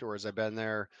stuff afterwards. I've been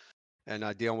there and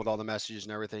dealing with all the messages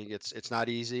and everything. It's not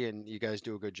easy, and you guys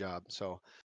do a good job. So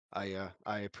I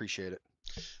appreciate it.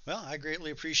 Well, I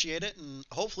greatly appreciate it, and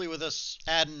hopefully with us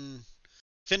adding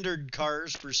Findered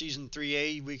cars for season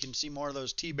 3A, we can see more of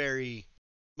those T-Berry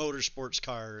Motorsports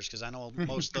cars, because I know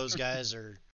most of those guys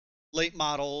are late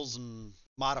models and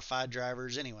modified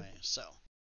drivers anyway. So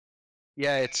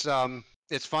yeah, it's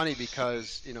funny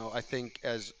because I think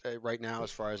right now,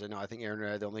 as far as I know, I think Aaron and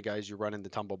I are the only guys who run in the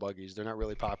tumble buggies. They're not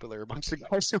really popular amongst the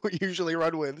guys who we usually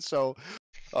run with. So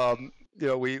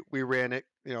we ran it.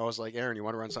 I was like, Aaron, you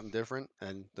want to run something different?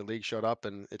 And the league showed up,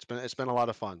 and it's been a lot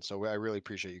of fun. So I really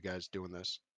appreciate you guys doing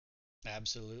this.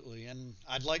 absolutely, and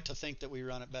I'd like to think that we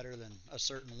run it better than a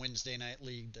certain Wednesday night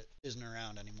league that isn't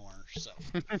around anymore. So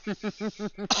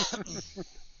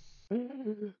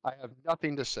I have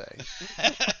nothing to say.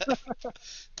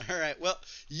 all right, well,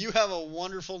 you have a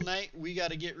wonderful night. We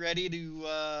got to get ready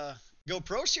to go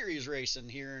Pro Series racing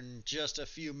here in just a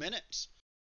few minutes.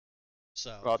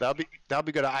 So well, that'll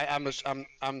be good.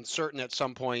 I'm certain at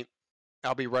some point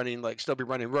I'll be still be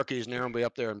running rookies, and Aaron will be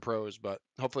up there in pros. But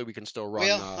hopefully we can still run.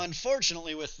 Well,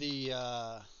 unfortunately, with the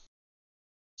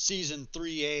season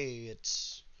 3A,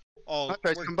 it's all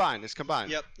it's combined. It's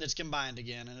combined. Yep, it's combined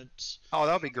again, and it's. Oh,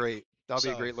 that'll be great. That'll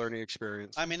be a great learning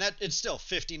experience. I mean, it's still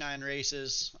 59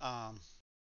 races.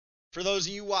 For those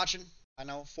of you watching, I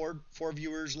know four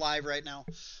viewers live right now,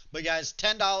 but guys,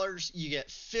 $10, you get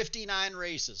 59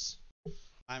 races.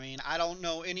 I mean, I don't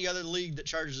know any other league that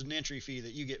charges an entry fee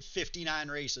that you get 59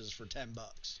 races for $10.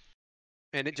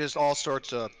 And it just all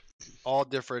sorts of, all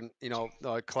different,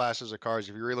 classes of cars.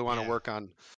 If you really want to work on,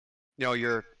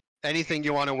 anything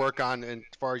you want to work on, and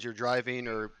as far as your driving,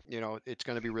 or it's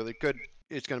going to be really good.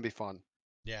 It's going to be fun.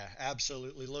 Yeah,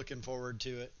 absolutely. Looking forward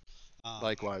to it.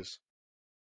 Likewise.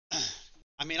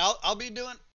 I mean, I'll be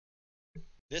doing.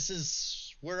 This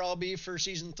is where I'll be for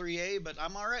season 3A, but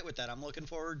I'm all right with that. I'm looking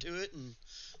forward to it and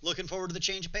looking forward to the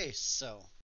change of pace. So.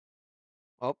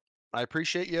 Well, I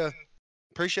appreciate you.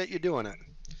 Appreciate you doing it.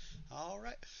 All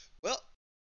right. Well,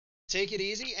 take it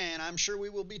easy, and I'm sure we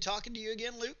will be talking to you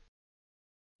again, Luke.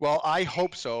 Well, I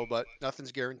hope so, but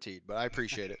nothing's guaranteed. But I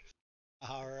appreciate it.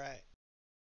 All right.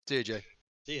 See you, Jay.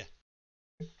 See ya.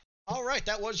 All right,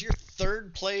 that was your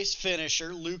third place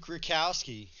finisher, Luke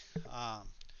Rakowski.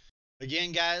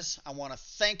 Again, guys, I want to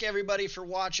thank everybody for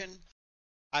watching.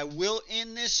 I will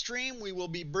end this stream. We will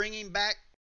be bringing back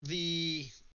the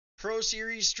Pro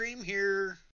Series stream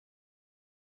here.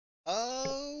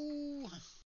 We'll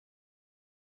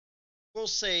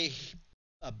say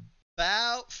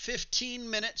about 15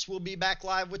 minutes. We'll be back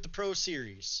live with the Pro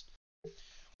Series.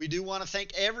 We do want to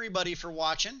thank everybody for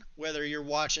watching, whether you're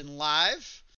watching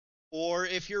live or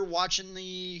if you're watching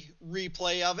the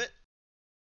replay of it.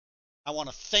 I want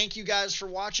to thank you guys for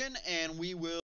watching, and we will